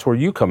outlet, and that's where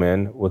you come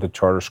in with a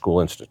charter school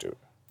institute.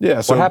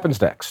 Yeah. So what happens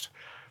next?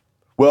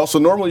 Well, so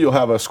normally you'll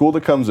have a school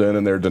that comes in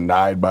and they're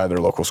denied by their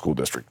local school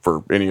district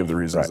for any of the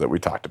reasons that we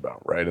talked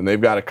about, right? And they've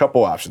got a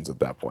couple options at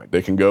that point.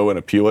 They can go and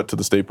appeal it to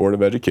the State Board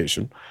of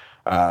Education,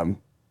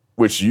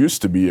 which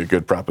used to be a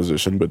good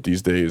proposition, but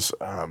these days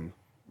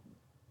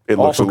it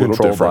looks a little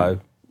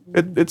different.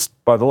 It's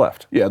by the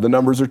left. Yeah, the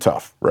numbers are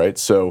tough, right?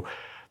 So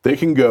they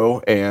can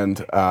go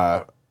and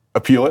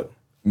appeal it.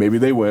 Maybe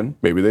they win,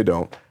 maybe they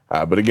don't.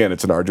 But again,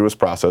 it's an arduous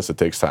process. It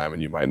takes time,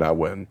 and you might not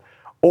win.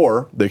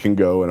 Or they can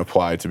go and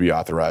apply to be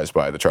authorized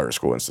by the Charter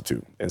School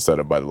Institute instead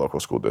of by the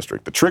local school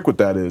district. The trick with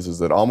that is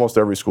that almost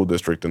every school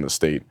district in the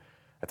state,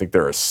 I think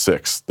there are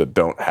 6 that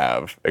don't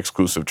have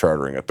exclusive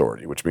chartering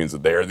authority, which means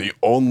that they are the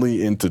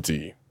only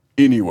entity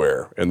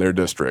anywhere in their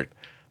district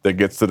that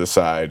gets to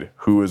decide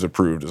who is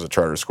approved as a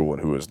charter school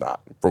and who is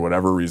not, for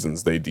whatever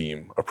reasons they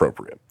deem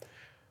appropriate.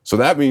 So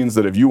that means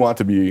that if you want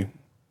to be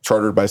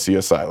chartered by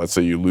CSI, let's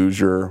say you lose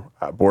your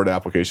board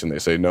application, they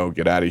say, no,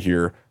 get out of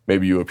here.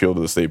 Maybe you appeal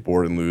to the state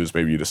board and lose,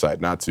 maybe you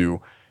decide not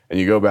to, and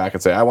you go back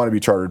and say, I want to be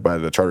chartered by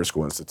the Charter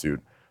School Institute.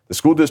 The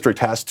school district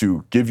has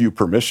to give you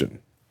permission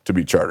to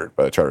be chartered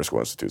by the Charter School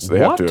Institute. So they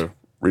have to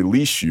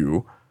release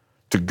you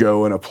to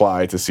go and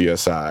apply to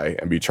CSI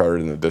and be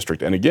chartered in the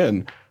district. And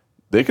again,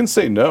 they can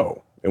say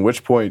no, at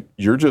which point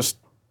you're just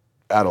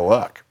out of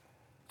luck.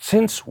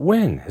 Since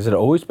when? Has it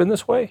always been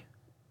this way?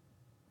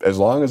 As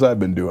long as I've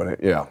been doing it,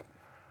 yeah.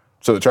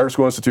 So the Charter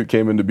School Institute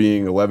came into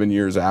being 11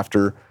 years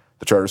after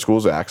the Charter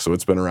Schools Act, so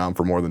it's been around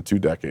for more than 2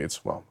 decades,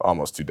 well,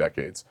 almost 2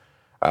 decades.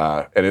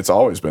 And it's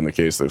always been the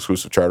case that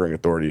exclusive chartering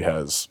authority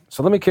has...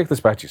 So let me kick this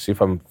back to you, see if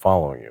I'm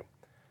following you.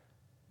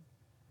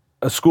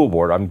 A school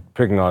board, I'm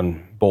picking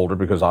on Boulder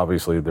because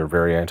obviously they're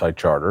very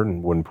anti-charter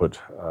and wouldn't put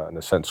an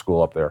Ascent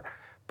school up there.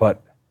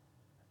 But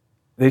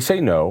they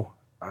say no,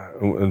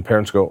 and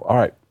parents go, all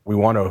right, we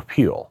want to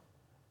appeal.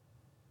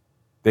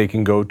 They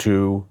can go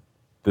to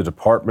the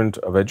Department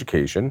of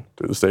Education.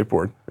 To the State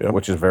Board, yeah.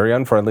 Which is very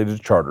unfriendly to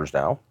charters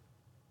now.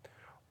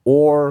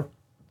 Or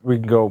we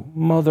can go,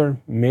 Mother,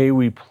 may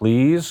we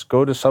please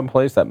go to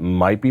someplace that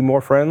might be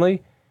more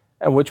friendly?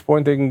 At which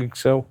point they can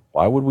say,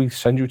 why would we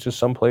send you to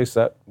someplace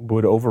that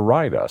would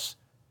override us?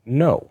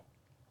 No.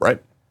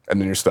 Right. And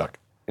then you're stuck.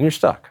 And you're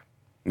stuck.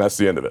 And that's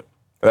the end of it.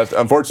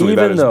 Unfortunately,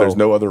 there's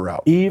no other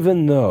route.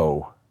 Even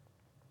though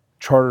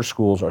charter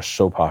schools are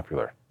so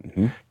popular,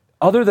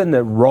 other than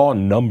the raw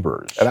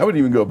numbers. And I would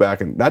even go back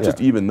and not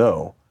just even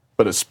though,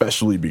 but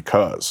especially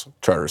because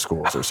charter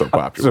schools are so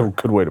popular. That's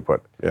a good way to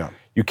put it. Yeah.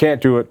 You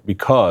can't do it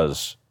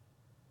because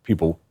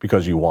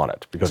you want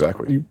it.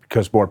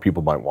 Because more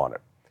people might want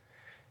it.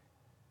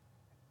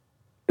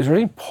 Is there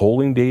any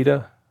polling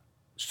data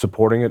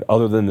supporting it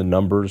other than the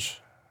numbers?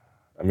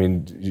 I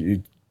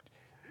mean,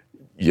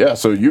 yeah,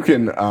 so you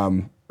can,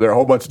 there are a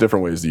whole bunch of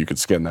different ways that you could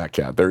skin that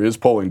cat. There is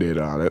polling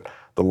data on it.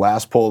 The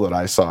last poll that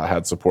I saw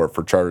had support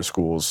for charter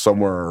schools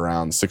somewhere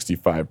around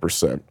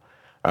 65%.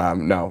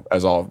 Now,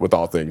 with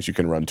all things, you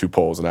can run 2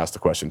 polls and ask the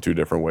question 2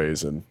 different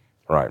ways and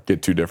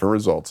get 2 different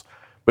results.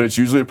 But it's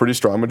usually a pretty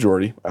strong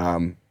majority.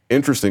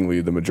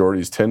 Interestingly, the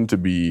majorities tend to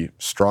be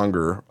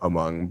stronger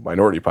among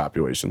minority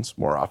populations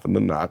more often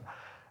than not.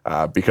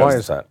 Why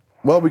is that?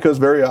 Well, because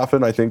very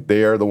often I think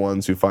they are the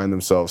ones who find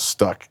themselves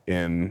stuck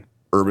in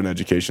urban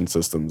education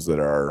systems that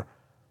are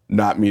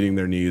not meeting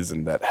their needs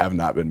and that have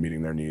not been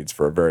meeting their needs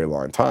for a very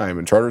long time.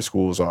 And charter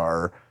schools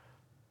are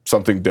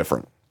something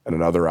different and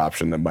another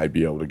option that might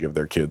be able to give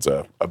their kids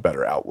a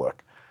better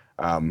outlook.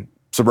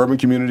 Suburban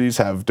communities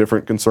have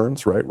different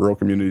concerns, right? Rural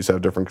communities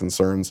have different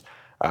concerns.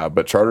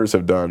 But charters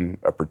have done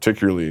a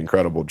particularly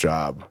incredible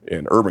job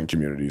in urban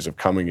communities of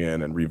coming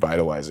in and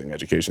revitalizing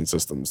education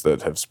systems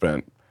that have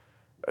spent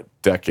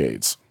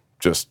decades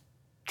just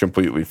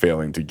completely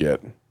failing to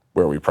get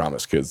where we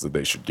promise kids that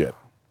they should get.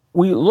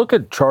 We look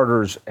at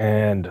charters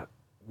and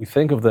we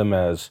think of them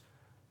as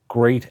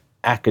great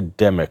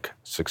academic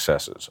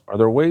successes. Are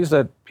there ways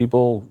that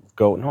people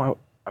go, no,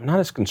 I'm not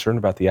as concerned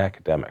about the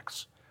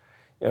academics?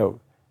 You know,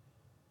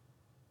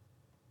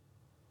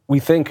 we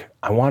think,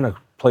 I want a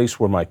place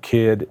where my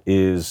kid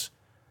is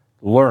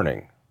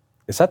learning.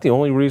 Is that the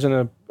only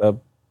reason a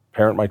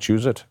parent might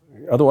choose it?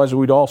 Otherwise,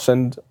 we'd all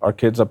send our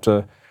kids up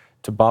to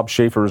Bob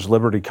Schaefer's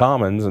Liberty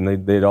Commons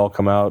and they'd all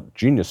come out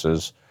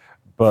geniuses.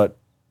 But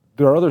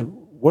there are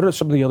what are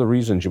some of the other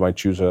reasons you might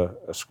choose a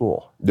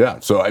school? Yeah,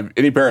 so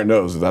any parent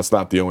knows that's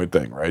not the only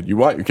thing, right? You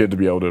want your kid to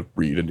be able to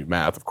read and do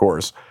math, of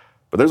course,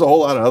 but there's a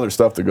whole lot of other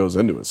stuff that goes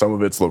into it. Some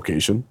of it's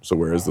location, so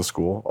where is the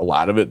school? A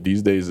lot of it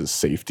these days is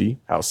safety.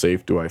 How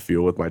safe do I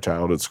feel with my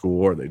child at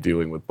school? Are they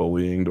dealing with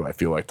bullying? Do I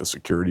feel like the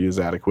security is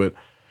adequate?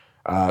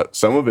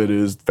 Some of it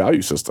is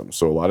value systems.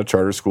 So a lot of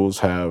charter schools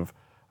have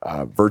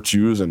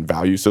virtues and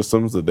value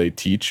systems that they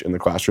teach in the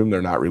classroom.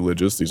 They're not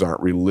religious. These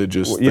aren't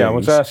religious things. Yeah, I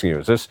was asking you,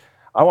 is this,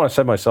 I want to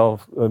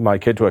send my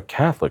kid to a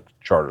Catholic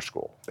charter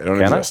school. They don't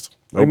exist.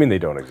 Nope. What do you mean they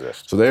don't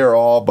exist? So they are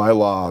all, by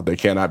law, they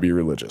cannot be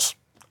religious.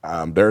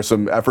 There are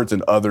some efforts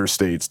in other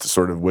states to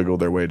sort of wiggle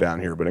their way down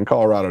here, but in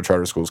Colorado,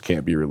 charter schools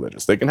can't be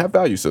religious. They can have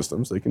value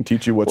systems. They can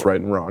teach you what's right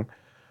and wrong,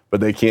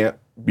 but they can't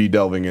be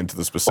delving into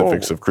the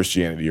specifics of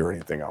Christianity or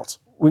anything else.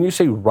 When you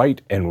say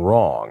right and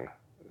wrong,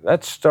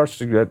 that starts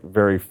to get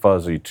very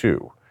fuzzy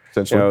too.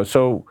 Essentially.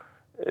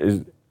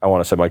 I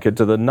want to send my kid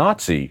to the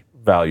Nazi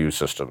value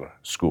system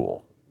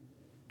school.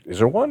 Is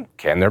there one?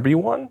 Can there be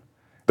one?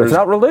 It's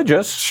not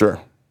religious.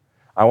 Sure.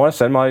 I want to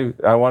send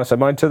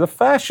mine to the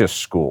fascist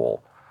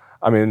school.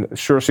 I mean, it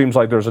sure seems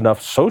like there's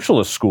enough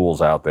socialist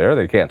schools out there.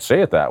 They can't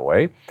say it that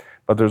way,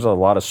 but there's a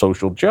lot of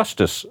social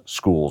justice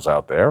schools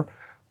out there.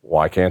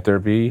 Why can't there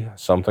be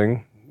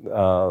something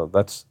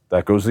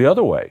that goes the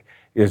other way?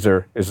 Is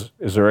there a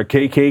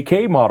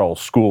KKK model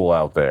school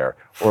out there,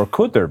 or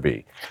could there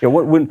be? You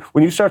know,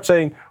 when you start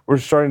saying we're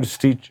starting to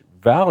teach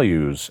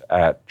values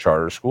at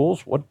charter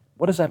schools, what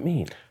does that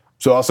mean?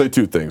 So I'll say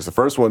two things. The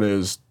first one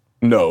is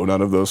no,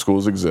 none of those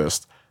schools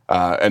exist,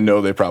 and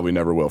no, they probably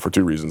never will for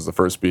two reasons. The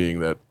first being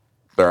that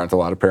there aren't a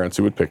lot of parents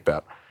who would pick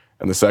that.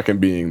 And the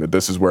second being that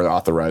this is where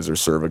authorizers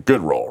serve a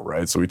good role,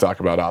 right? So we talk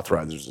about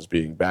authorizers as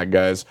being bad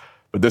guys,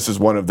 but this is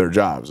one of their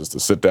jobs, is to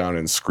sit down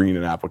and screen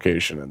an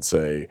application and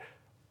say,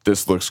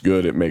 this looks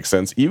good, it makes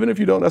sense, even if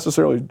you don't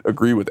necessarily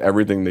agree with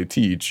everything they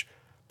teach,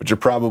 but you're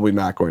probably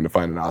not going to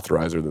find an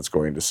authorizer that's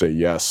going to say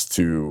yes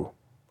to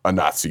a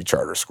Nazi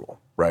charter school,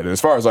 right? And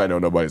as far as I know,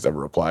 nobody's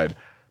ever applied.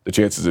 The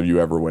chances of you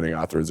ever winning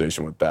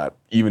authorization with that,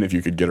 even if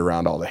you could get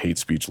around all the hate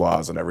speech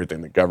laws and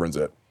everything that governs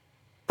it,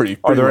 pretty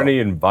Are there low. any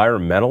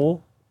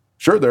environmental?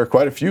 Sure, there are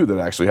quite a few that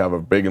actually have a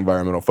big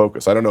environmental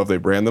focus. I don't know if they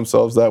brand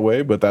themselves that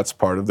way, but that's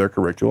part of their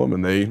curriculum,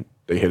 and they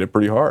hit it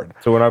pretty hard.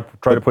 So when I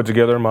try to put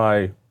together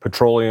my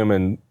petroleum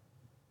and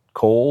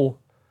coal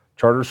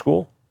charter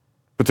school?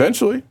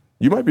 Potentially,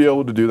 you might be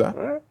able to do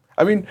that.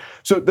 I mean,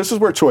 so this is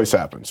where choice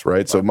happens,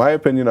 right? So my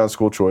opinion on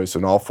school choice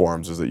in all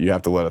forms is that you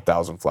have to let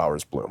 1,000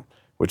 flowers bloom,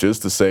 which is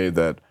to say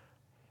that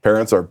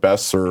parents are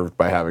best served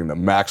by having the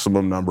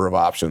maximum number of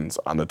options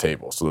on the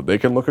table so that they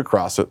can look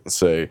across it and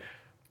say,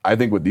 I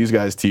think what these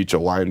guys teach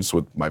aligns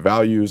with my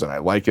values and I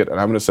like it, and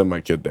I'm going to send my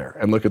kid there.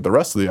 And look at the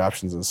rest of the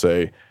options and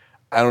say,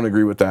 I don't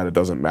agree with that. It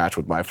doesn't match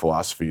with my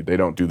philosophy. They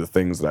don't do the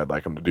things that I'd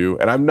like them to do,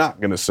 and I'm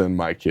not going to send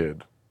my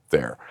kid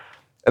there.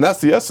 And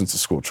that's the essence of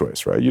school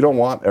choice, right? You don't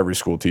want every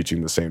school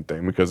teaching the same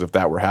thing, because if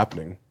that were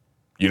happening,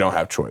 you don't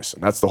have choice.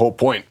 And that's the whole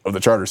point of the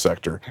charter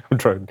sector. I'm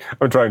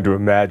trying to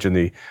imagine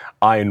the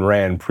Ayn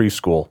Rand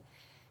preschool.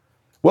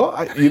 Well,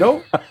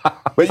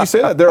 but you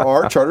say that there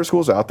are charter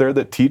schools out there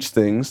that teach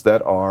things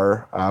that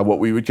are what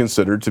we would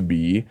consider to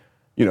be,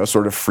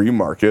 sort of free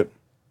market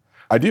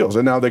ideals.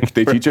 And now they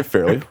teach it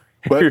fairly,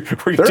 but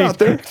they're out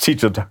there.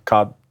 Teach the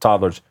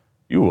toddlers,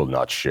 you will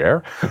not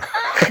share.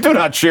 Do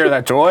not share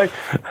that toy.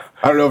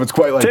 I don't know if it's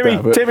quite like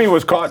that. But Timmy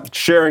was caught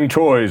sharing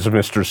toys,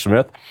 Mr.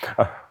 Smith.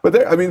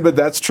 But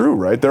that's true,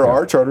 right? There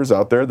are charters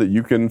out there that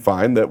you can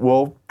find that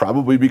will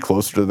probably be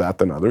closer to that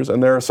than others.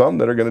 And there are some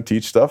that are going to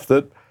teach stuff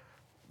that,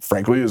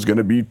 frankly, is going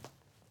to be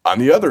on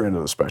the other end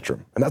of the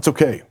spectrum. And that's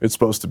okay. It's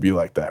supposed to be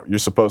like that. You're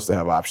supposed to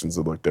have options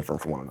that look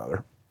different from one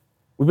another.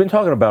 We've been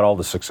talking about all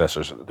the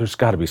successors. There's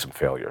got to be some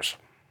failures.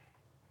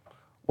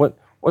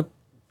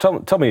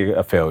 Tell me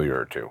a failure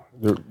or two.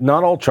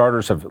 Not all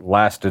charters have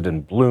lasted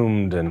and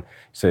bloomed, and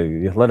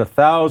say let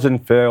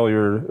 1,000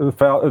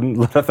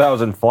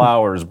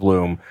 flowers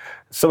bloom.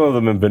 Some of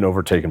them have been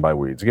overtaken by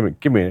weeds.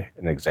 Give me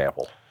an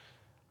example.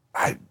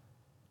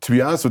 To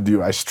be honest with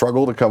you, I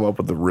struggle to come up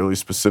with a really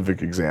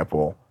specific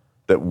example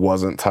that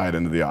wasn't tied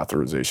into the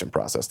authorization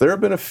process. There have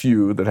been a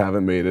few that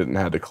haven't made it and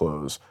had to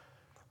close.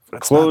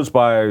 Closed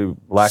by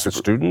lack of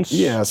students?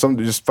 Yeah, some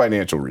just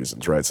financial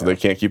reasons, right? So they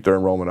can't keep their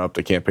enrollment up,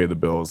 they can't pay the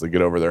bills, they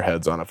get over their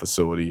heads on a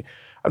facility.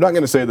 I'm not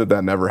going to say that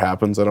that never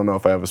happens. I don't know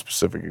if I have a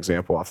specific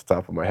example off the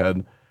top of my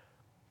head.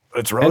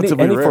 It's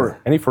relatively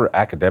rare. Any for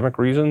academic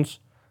reasons?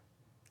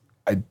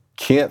 I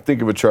can't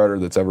think of a charter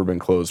that's ever been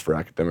closed for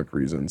academic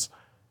reasons.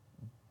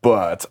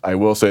 But I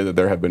will say that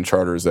there have been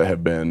charters that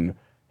have been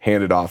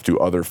handed off to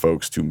other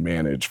folks to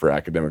manage for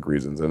academic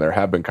reasons. And there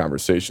have been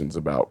conversations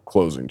about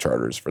closing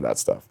charters for that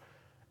stuff.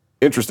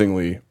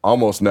 Interestingly,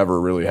 almost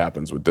never really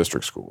happens with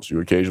district schools. You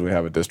occasionally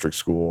have a district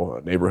school,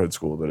 a neighborhood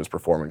school that is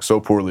performing so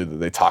poorly that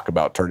they talk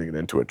about turning it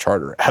into a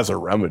charter as a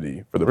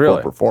remedy for the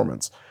poor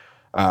performance.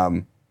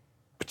 But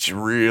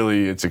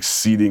it's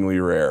exceedingly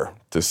rare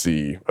to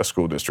see a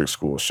school district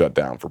school shut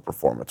down for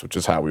performance, which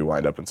is how we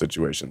wind up in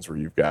situations where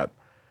you've got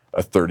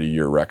a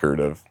 30-year record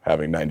of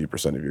having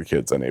 90% of your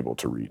kids unable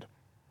to read.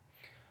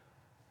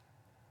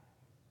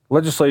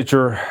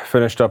 Legislature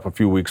finished up a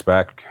few weeks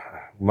back,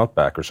 a month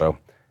back or so.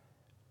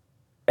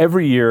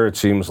 Every year, it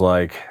seems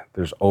like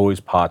there's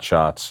always pot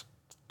shots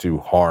to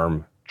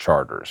harm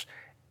charters.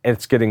 And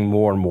it's getting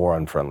more and more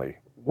unfriendly.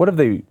 What have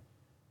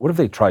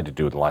they tried to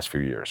do in the last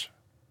few years?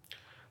 There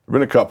have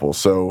been a couple.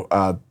 So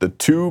the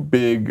two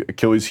big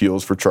Achilles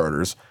heels for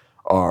charters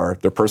are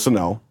their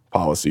personnel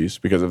policies,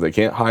 because if they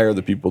can't hire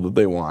the people that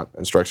they want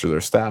and structure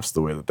their staffs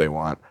the way that they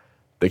want,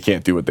 they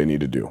can't do what they need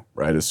to do,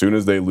 right? As soon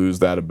as they lose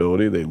that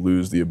ability, they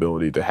lose the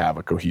ability to have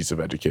a cohesive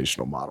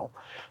educational model.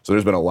 So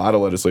there's been a lot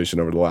of legislation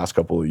over the last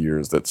couple of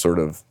years that sort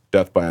of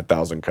death by a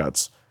thousand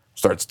cuts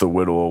starts to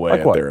whittle away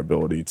at their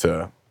ability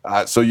to.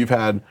 So you've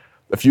had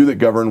a few that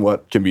govern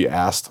what can be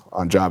asked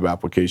on job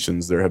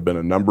applications. There have been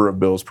a number of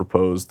bills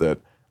proposed that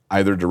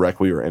either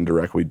directly or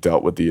indirectly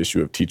dealt with the issue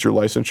of teacher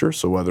licensure,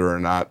 so whether or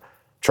not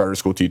charter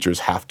school teachers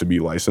have to be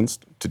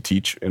licensed to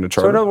teach in a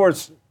charter. So in other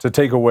words, to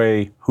take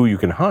away who you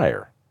can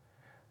hire.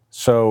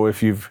 So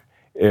if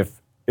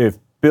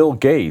Bill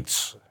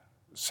Gates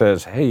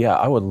says, "Hey, yeah,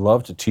 I would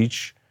love to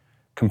teach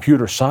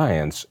computer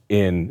science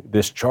in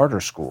this charter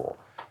school,"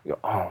 you go,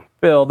 "Oh,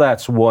 Bill,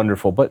 that's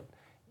wonderful, but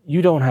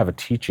you don't have a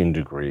teaching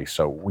degree,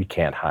 so we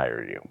can't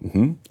hire you."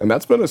 Mm-hmm. And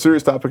that's been a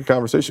serious topic of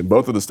conversation.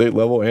 Both at the state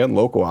level and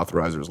local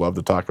authorizers love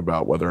to talk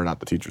about whether or not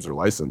the teachers are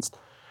licensed.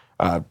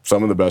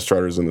 Some of the best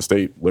charters in the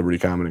state, Liberty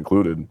Common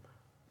included,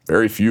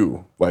 very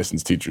few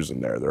licensed teachers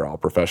in there. They're all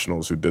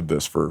professionals who did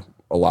this for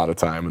a lot of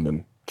time and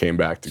then came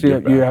back to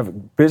give back. You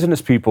have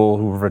business people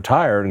who have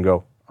retired and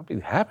go, "I'll be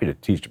happy to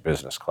teach a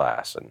business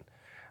class."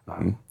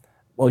 And,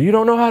 well, you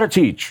don't know how to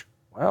teach.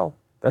 Well,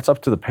 that's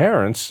up to the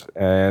parents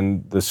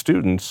and the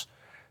students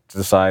to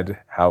decide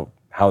how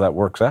that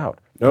works out.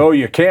 No,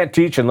 you can't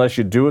teach unless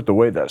you do it the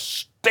way the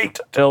state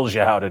tells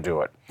you how to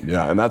do it.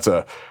 Yeah, and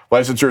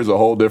licensure is a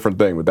whole different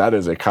thing, but that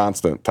is a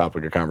constant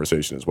topic of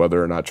conversation, is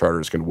whether or not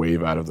charters can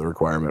waive out of the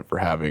requirement for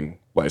having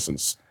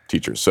licensed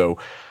teachers. So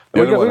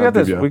we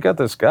got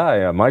this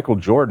guy, Michael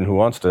Jordan, who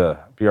wants to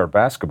be our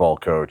basketball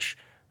coach,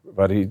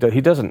 but he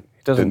doesn't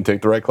didn't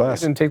take the right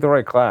class. He didn't take the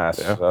right class.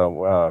 Yeah.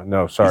 So,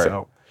 no, sorry.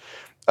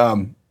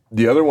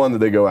 The other one that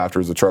they go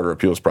after is the charter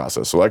appeals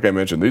process. So like I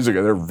mentioned,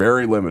 they're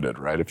very limited,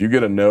 right? If you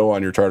get a no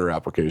on your charter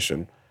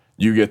application,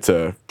 you get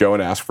to go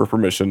and ask for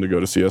permission to go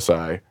to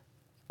CSI,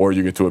 or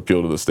you get to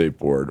appeal to the state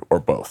board, or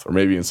both. Or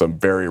maybe in some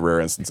very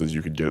rare instances,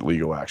 you could get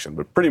legal action.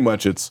 But pretty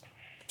much it's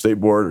state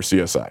board or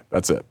CSI.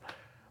 That's it.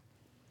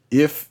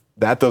 If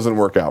that doesn't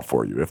work out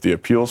for you, if the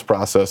appeals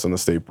process in the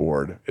state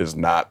board is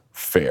not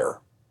fair,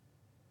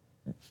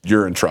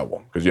 you're in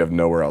trouble because you have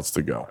nowhere else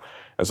to go.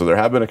 And so there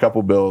have been a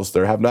couple bills.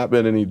 There have not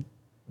been any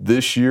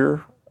this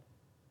year,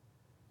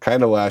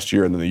 kind of last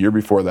year, and then the year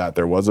before that,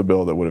 there was a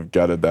bill that would have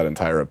gutted that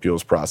entire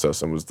appeals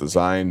process and was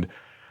designed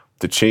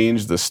to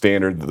change the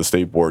standard that the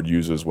state board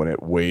uses when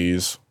it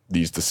weighs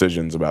these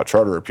decisions about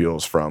charter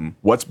appeals from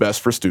what's best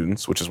for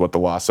students, which is what the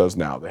law says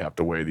now. They have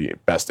to weigh the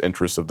best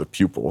interests of the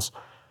pupils,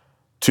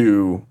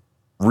 to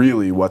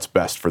really what's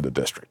best for the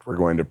district. We're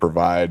going to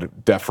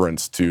provide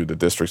deference to the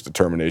district's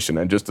determination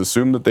and just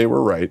assume that they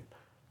were right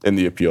in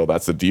the appeal.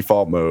 That's the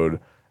default mode.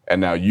 And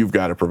now you've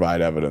got to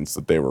provide evidence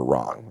that they were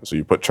wrong. So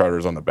you put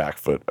charters on the back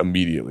foot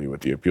immediately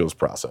with the appeals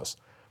process.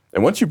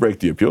 And once you break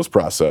the appeals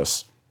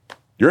process,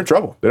 you're in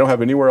trouble. They don't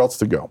have anywhere else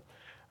to go.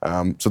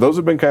 So those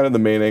have been kind of the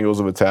main angles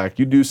of attack.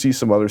 You do see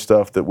some other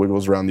stuff that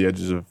wiggles around the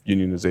edges of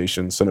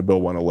unionization. Senate Bill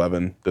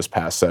 111 this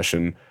past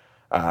session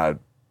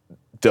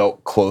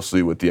dealt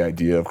closly with the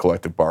idea of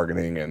collective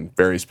bargaining and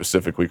very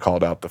specifically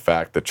called out the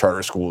fact that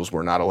charter schools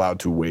were not allowed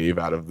to waive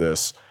out of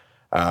this.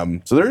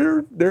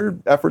 So there are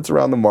efforts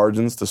around the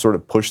margins to sort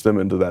of push them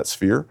into that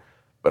sphere,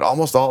 but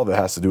almost all of it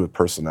has to do with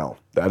personnel.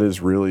 That's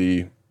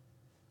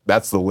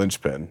the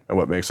linchpin and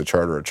what makes a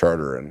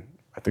charter, and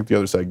I think the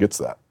other side gets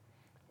that.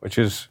 Which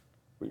is,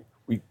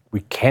 we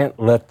can't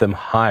let them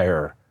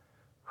hire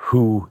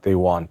who they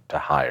want to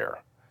hire.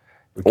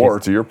 Or,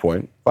 to your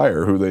point,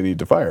 fire who they need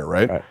to fire,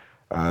 right?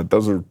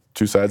 Those are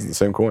two sides of the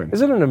same coin.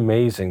 Isn't it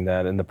amazing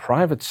that in the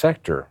private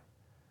sector,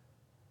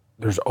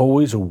 there's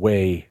always a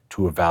way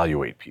to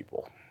evaluate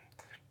people,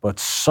 but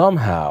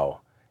somehow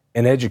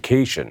in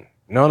education,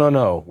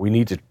 no, we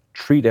need to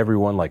treat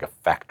everyone like a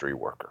factory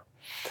worker,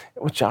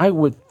 which I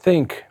would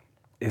think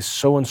is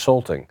so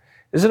insulting.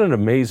 Isn't it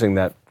amazing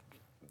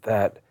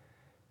that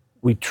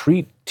we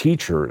treat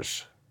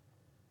teachers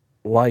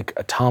like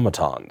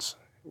automatons?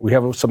 We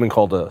have something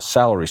called a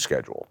salary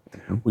schedule.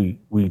 Mm-hmm.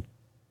 We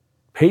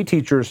pay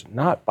teachers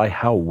not by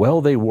how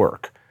well they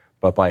work,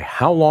 but by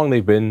how long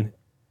they've been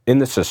in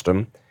the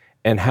system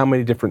and how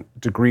many different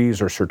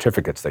degrees or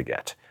certificates they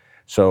get.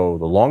 So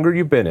the longer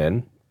you've been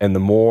in and the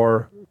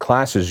more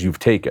classes you've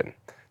taken,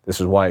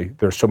 this is why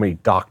there's so many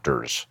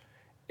doctors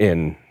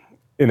in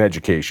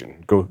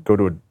education. Go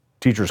to a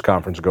teachers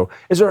conference and go,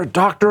 is there a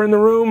doctor in the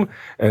room?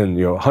 And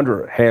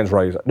 100 hands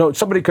rise. No,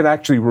 somebody could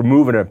actually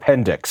remove an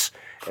appendix,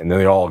 and then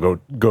they all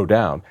go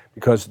down,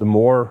 because the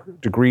more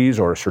degrees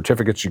or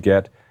certificates you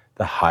get,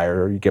 the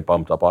higher you get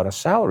bumped up on a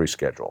salary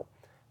schedule.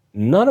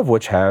 None of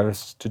which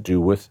has to do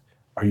with,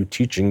 are you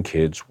teaching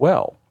kids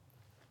well?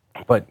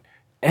 But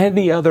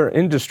any other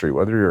industry,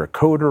 whether you're a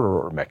coder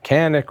or a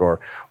mechanic or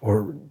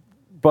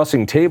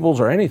bussing tables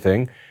or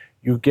anything,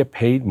 you get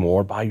paid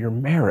more by your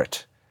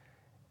merit.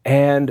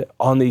 And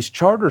on these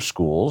charter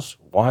schools,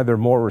 why they're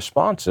more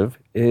responsive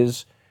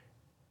is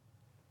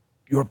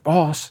your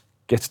boss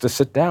gets to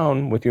sit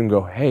down with you and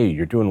go, hey,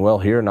 you're doing well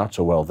here, not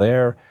so well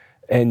there,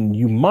 and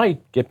you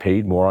might get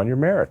paid more on your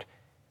merit.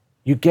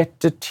 You get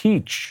to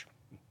teach.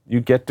 You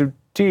get to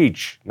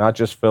teach, not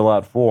just fill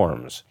out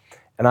forms.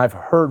 And I've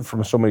heard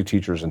from so many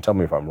teachers, and tell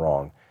me if I'm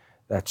wrong,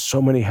 that so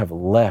many have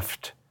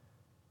left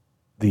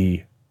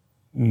the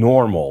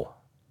normal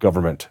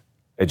government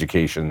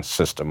education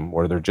system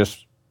where they're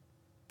just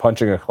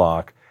punching a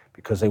clock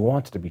because they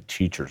wanted to be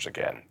teachers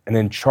again. And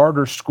in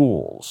charter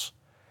schools,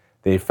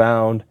 they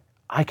found,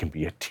 I can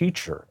be a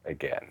teacher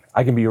again.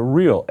 I can be a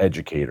real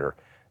educator,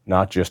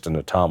 not just an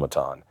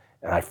automaton.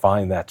 And I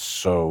find that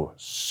so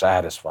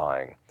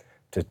satisfying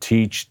to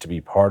teach, to be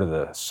part of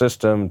the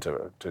system,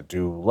 to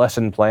do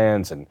lesson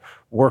plans and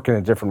work in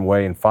a different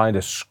way and find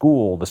a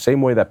school, the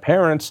same way that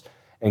parents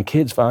and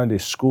kids find a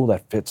school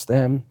that fits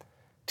them,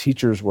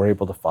 teachers were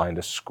able to find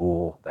a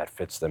school that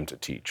fits them to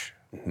teach.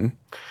 Mm-hmm.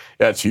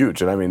 Yeah, it's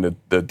huge. And I mean,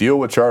 the deal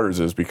with charters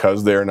is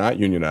because they're not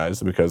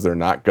unionized, because they're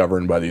not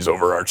governed by these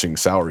overarching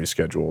salary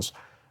schedules,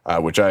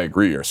 which I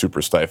agree are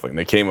super stifling.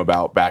 They came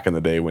about back in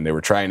the day when they were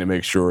trying to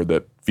make sure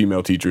that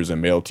female teachers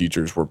and male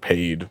teachers were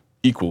paid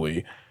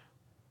equally.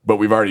 But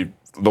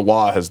the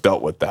law has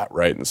dealt with that,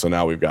 right? And so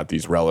now we've got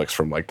these relics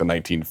from like the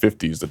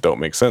 1950s that don't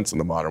make sense in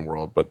the modern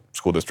world, but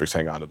school districts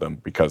hang on to them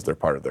because they're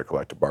part of their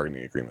collective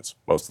bargaining agreements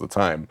most of the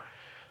time.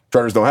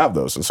 Charters don't have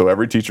those. And so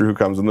every teacher who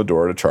comes in the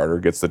door at a charter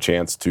gets the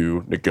chance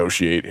to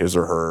negotiate his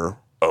or her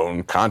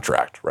own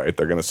contract, right?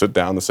 They're going to sit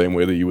down the same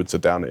way that you would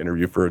sit down to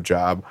interview for a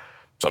job.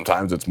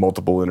 Sometimes it's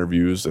multiple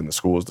interviews, and the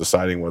school is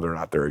deciding whether or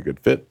not they're a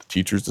good fit. The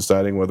teacher's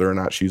deciding whether or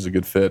not she's a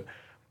good fit.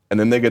 And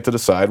then they get to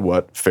decide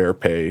what fair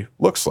pay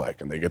looks like.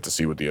 And they get to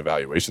see what the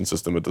evaluation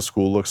system at the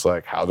school looks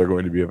like, how they're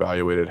going to be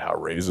evaluated, how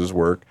raises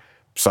work.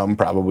 Some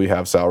probably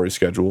have salary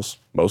schedules.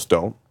 Most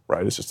don't,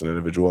 right? It's just an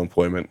individual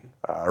employment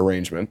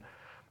arrangement.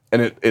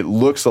 And it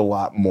looks a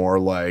lot more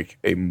like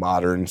a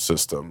modern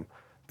system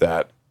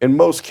that, in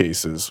most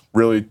cases,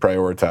 really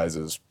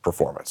prioritizes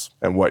performance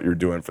and what you're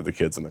doing for the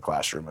kids in the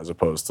classroom, as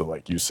opposed to,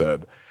 like you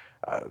said,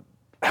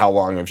 how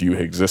long have you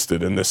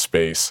existed in this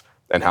space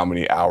and how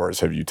many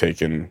hours have you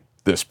taken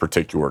this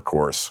particular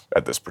course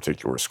at this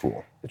particular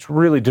school. It's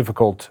really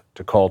difficult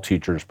to call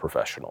teachers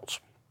professionals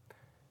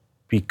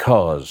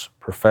because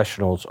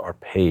professionals are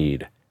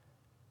paid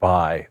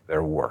by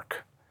their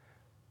work.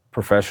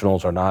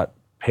 Professionals are not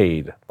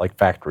paid like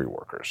factory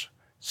workers.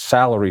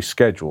 Salary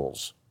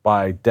schedules,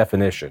 by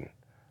definition,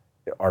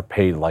 are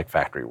paid like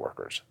factory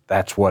workers.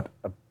 That's what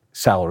a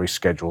salary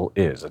schedule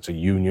is. It's a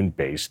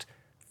union-based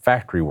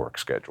factory work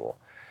schedule.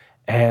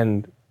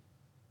 And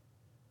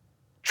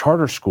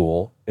charter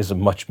school is a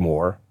much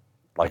more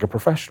like a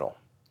professional.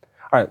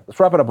 All right, let's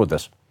wrap it up with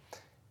this.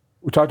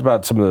 We talked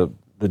about some of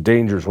the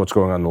dangers, what's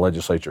going on in the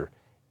legislature.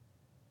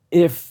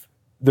 If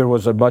there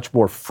was a much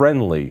more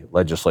friendly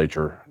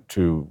legislature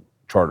to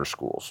charter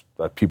schools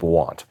that people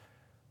want,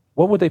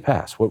 what would they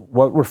pass?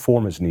 What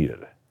reform is needed?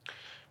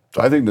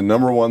 So I think the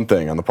number one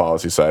thing on the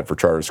policy side for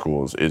charter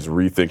schools is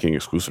rethinking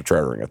exclusive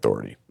chartering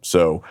authority.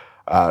 So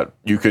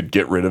you could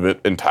get rid of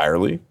it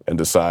entirely and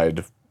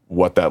decide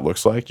what that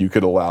looks like. You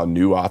could allow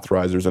new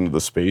authorizers into the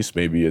space.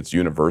 Maybe it's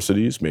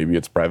universities, maybe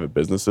it's private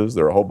businesses.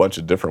 There are a whole bunch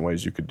of different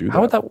ways you could do that.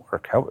 How would that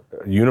work? How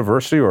a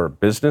university or a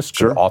business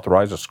could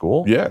authorize a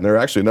school? Yeah, and there are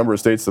actually a number of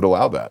states that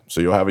allow that.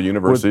 So you'll have a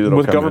university that'll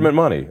with government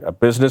money. A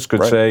business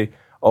could say,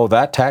 oh,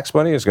 that tax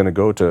money is going to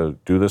go to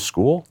do this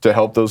school? To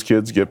help those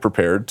kids get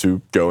prepared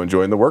to go and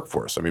join the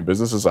workforce. I mean,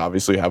 businesses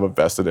obviously have a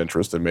vested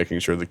interest in making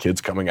sure the kids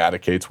coming out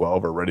of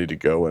K-12 are ready to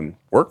go and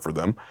work for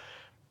them.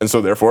 And so,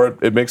 therefore,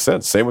 it makes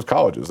sense. Same with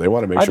colleges. They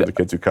want to make sure the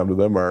kids who come to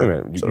them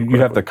are... You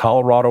have the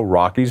Colorado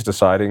Rockies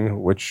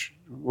deciding which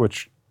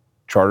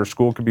charter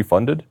school could be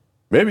funded?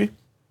 Maybe.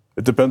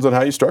 It depends on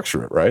how you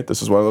structure it, right?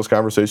 This is one of those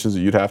conversations that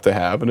you'd have to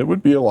have, and it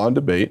would be a long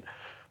debate.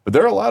 But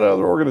there are a lot of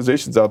other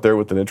organizations out there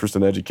with an interest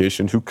in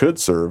education who could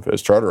serve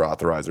as charter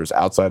authorizers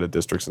outside of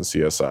districts and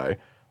CSI.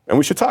 And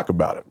we should talk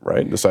about it, right?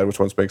 And decide which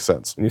ones make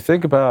sense. When you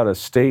think about a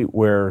state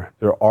where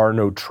there are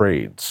no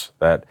trades,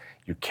 that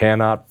you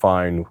cannot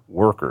find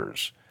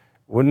workers,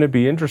 wouldn't it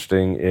be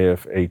interesting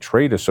if a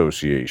trade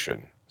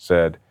association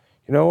said,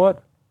 you know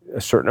what,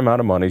 a certain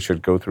amount of money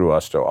should go through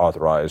us to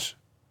authorize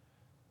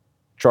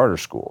charter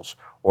schools,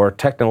 or a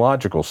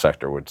technological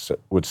sector would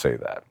say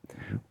that.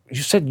 Mm-hmm.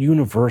 You said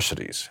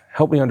universities.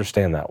 Help me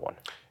understand that one.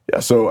 Yeah,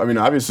 so, I mean,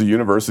 obviously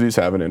universities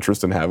have an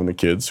interest in having the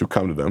kids who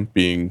come to them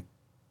being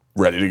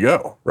ready to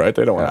go, right?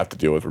 They don't want to have to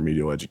deal with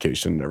remedial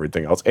education and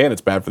everything else. And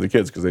it's bad for the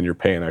kids because then you're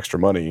paying extra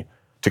money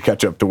to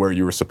catch up to where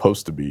you were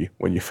supposed to be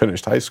when you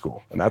finished high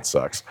school, and that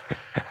sucks.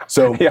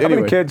 So yeah, anyway, how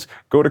many kids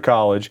go to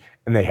college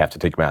and they have to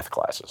take math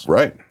classes?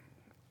 Right.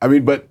 I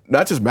mean, but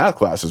not just math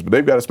classes, but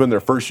they've got to spend their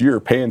first year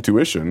paying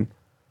tuition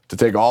to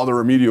take all the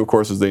remedial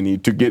courses they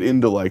need to get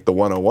into like the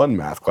 101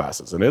 math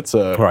classes, and it's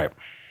right.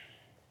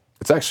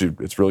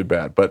 It's really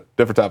bad, but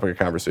different topic of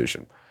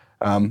conversation.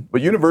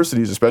 But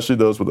universities, especially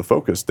those with a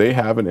focus, they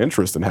have an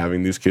interest in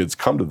having these kids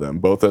come to them,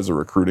 both as a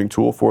recruiting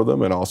tool for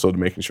them and also to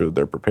making sure that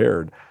they're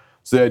prepared.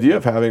 So the idea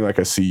of having like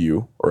a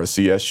CU or a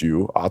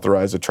CSU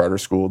authorize a charter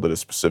school that is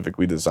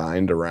specifically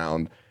designed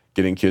around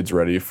getting kids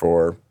ready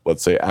for,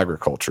 let's say,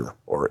 agriculture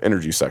or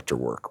energy sector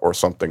work or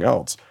something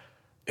else,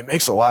 it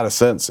makes a lot of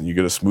sense. And you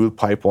get a smooth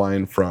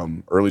pipeline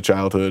from early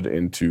childhood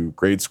into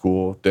grade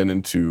school, then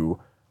into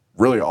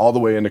really all the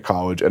way into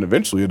college and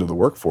eventually into the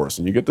workforce.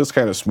 And you get this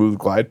kind of smooth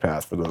glide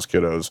path for those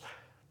kiddos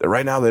that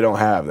right now they don't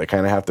have. They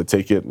kind of have to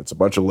take it, and it's a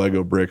bunch of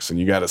Lego bricks, and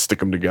you got to stick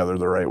them together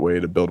the right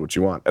way to build what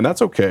you want. And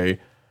that's okay,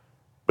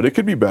 but it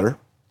could be better.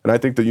 And I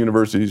think the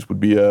universities would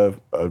be a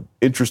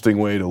interesting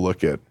way to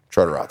look at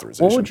charter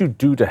authorization. What would you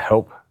do to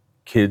help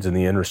kids in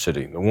the inner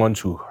city, the ones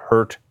who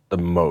hurt the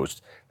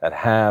most, that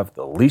have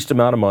the least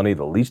amount of money,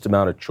 the least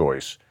amount of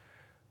choice?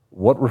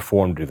 What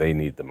reform do they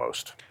need the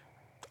most?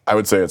 I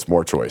would say it's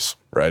more choice,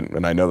 right?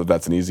 And I know that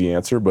that's an easy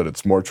answer, but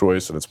it's more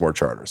choice and it's more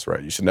charters,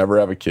 right? You should never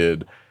have a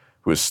kid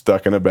who is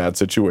stuck in a bad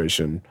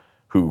situation,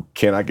 who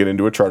cannot get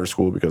into a charter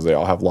school because they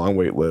all have long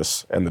wait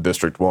lists and the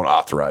district won't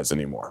authorize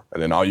anymore.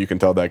 And then all you can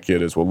tell that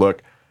kid is, well,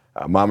 look,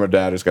 mom or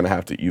dad is going to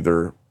have to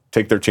either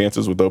take their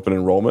chances with open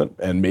enrollment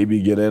and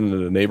maybe get in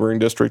a neighboring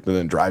district and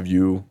then drive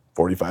you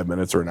 45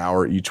 minutes or an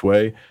hour each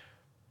way,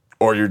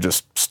 or you're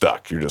just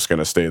stuck. You're just going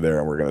to stay there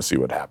and we're going to see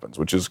what happens,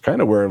 which is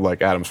kind of where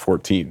like Adams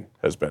 14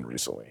 has been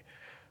recently.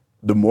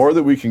 The more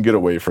that we can get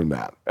away from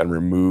that and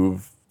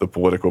remove the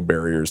political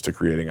barriers to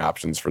creating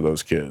options for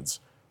those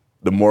kids,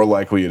 the more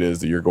likely it is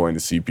that you're going to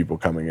see people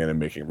coming in and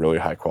making really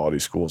high quality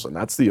schools. And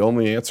that's the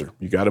only answer.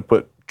 You got to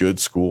put good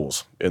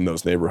schools in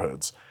those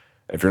neighborhoods.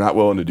 And if you're not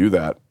willing to do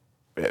that,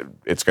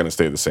 it's going to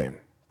stay the same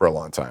for a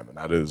long time. And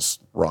that is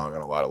wrong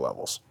on a lot of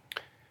levels.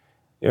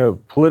 You know,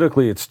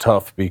 politically it's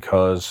tough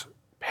because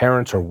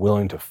parents are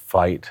willing to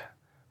fight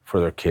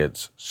for their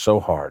kids so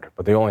hard,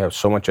 but they only have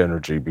so much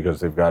energy because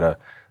they've got to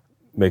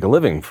make a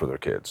living for their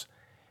kids.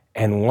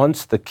 And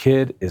once the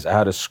kid is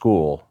out of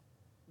school,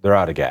 they're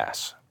out of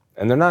gas.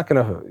 And they're not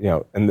going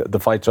to, and the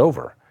fight's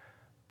over.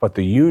 But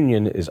the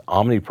union is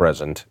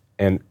omnipresent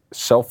and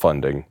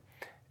self-funding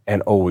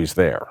and always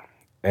there.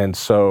 And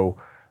so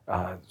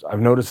I've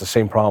noticed the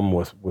same problem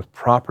with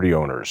property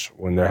owners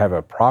when they have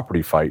a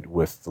property fight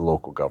with the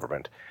local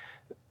government.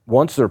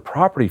 Once their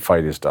property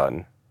fight is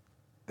done,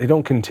 they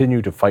don't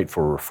continue to fight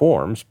for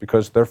reforms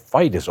because their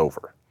fight is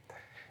over.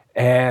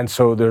 And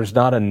so there's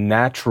not a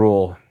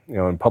natural,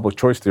 in public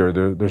choice theory,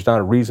 there's not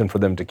a reason for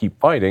them to keep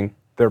fighting.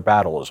 Their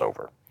battle is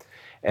over.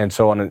 And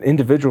so on an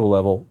individual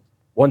level,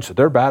 once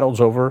their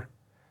battle's over,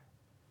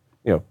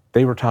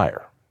 they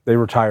retire. They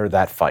retire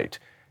that fight.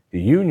 The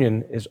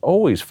union is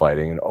always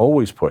fighting and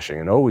always pushing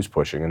and always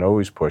pushing and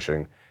always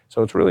pushing.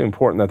 So it's really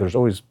important that there's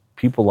always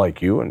people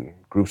like you and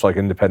groups like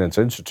Independence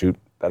Institute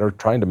that are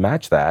trying to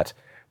match that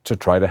to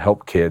try to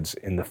help kids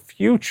in the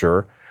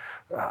future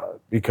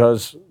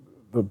because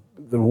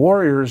the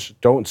warriors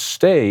don't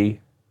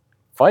stay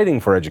fighting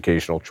for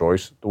educational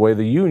choice the way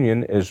the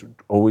union is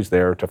always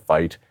there to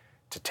fight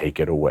to take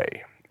it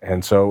away.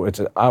 And so it's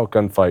an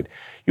outgun fight.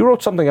 You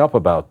wrote something up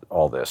about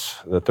all this,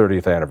 the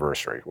 30th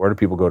anniversary. Where do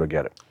people go to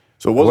get it?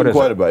 So it wasn't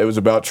quite about, it was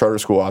about charter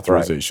school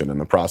authorization and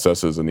the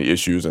processes and the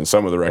issues and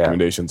some of the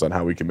recommendations on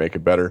how we can make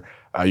it better.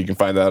 You can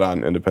find that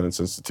on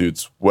Independence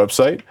Institute's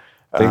website.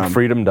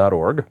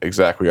 Thinkfreedom.org.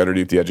 Exactly,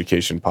 underneath the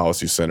Education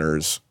Policy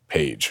Center's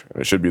page.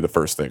 And it should be the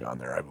first thing on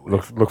there, I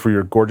believe. Look for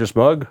your gorgeous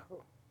mug.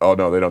 Oh,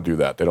 no, they don't do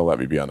that. They don't let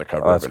me be on the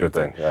cover that's of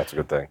anything. That's a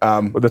good thing. That's a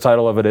good thing. What the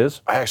title of it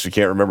is? I actually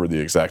can't remember the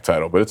exact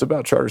title, but it's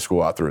about charter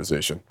school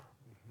authorization.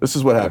 This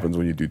is what happens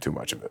when you do too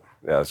much of it.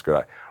 Yeah, that's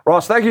good.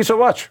 Ross, thank you so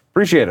much.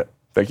 Appreciate it.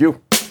 Thank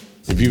you.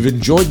 If you've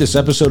enjoyed this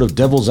episode of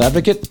Devil's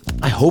Advocate,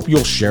 I hope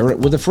you'll share it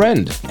with a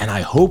friend, and I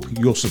hope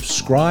you'll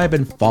subscribe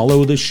and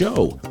follow the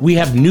show. We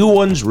have new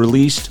ones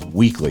released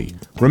weekly.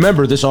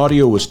 Remember, this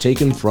audio was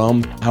taken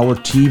from our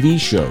TV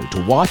show.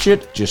 To watch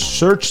it, just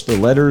search the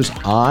letters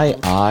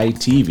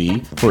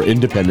IITV for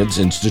Independence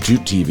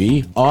Institute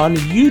TV on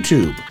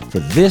YouTube for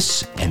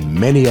this and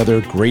many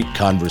other great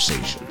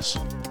conversations.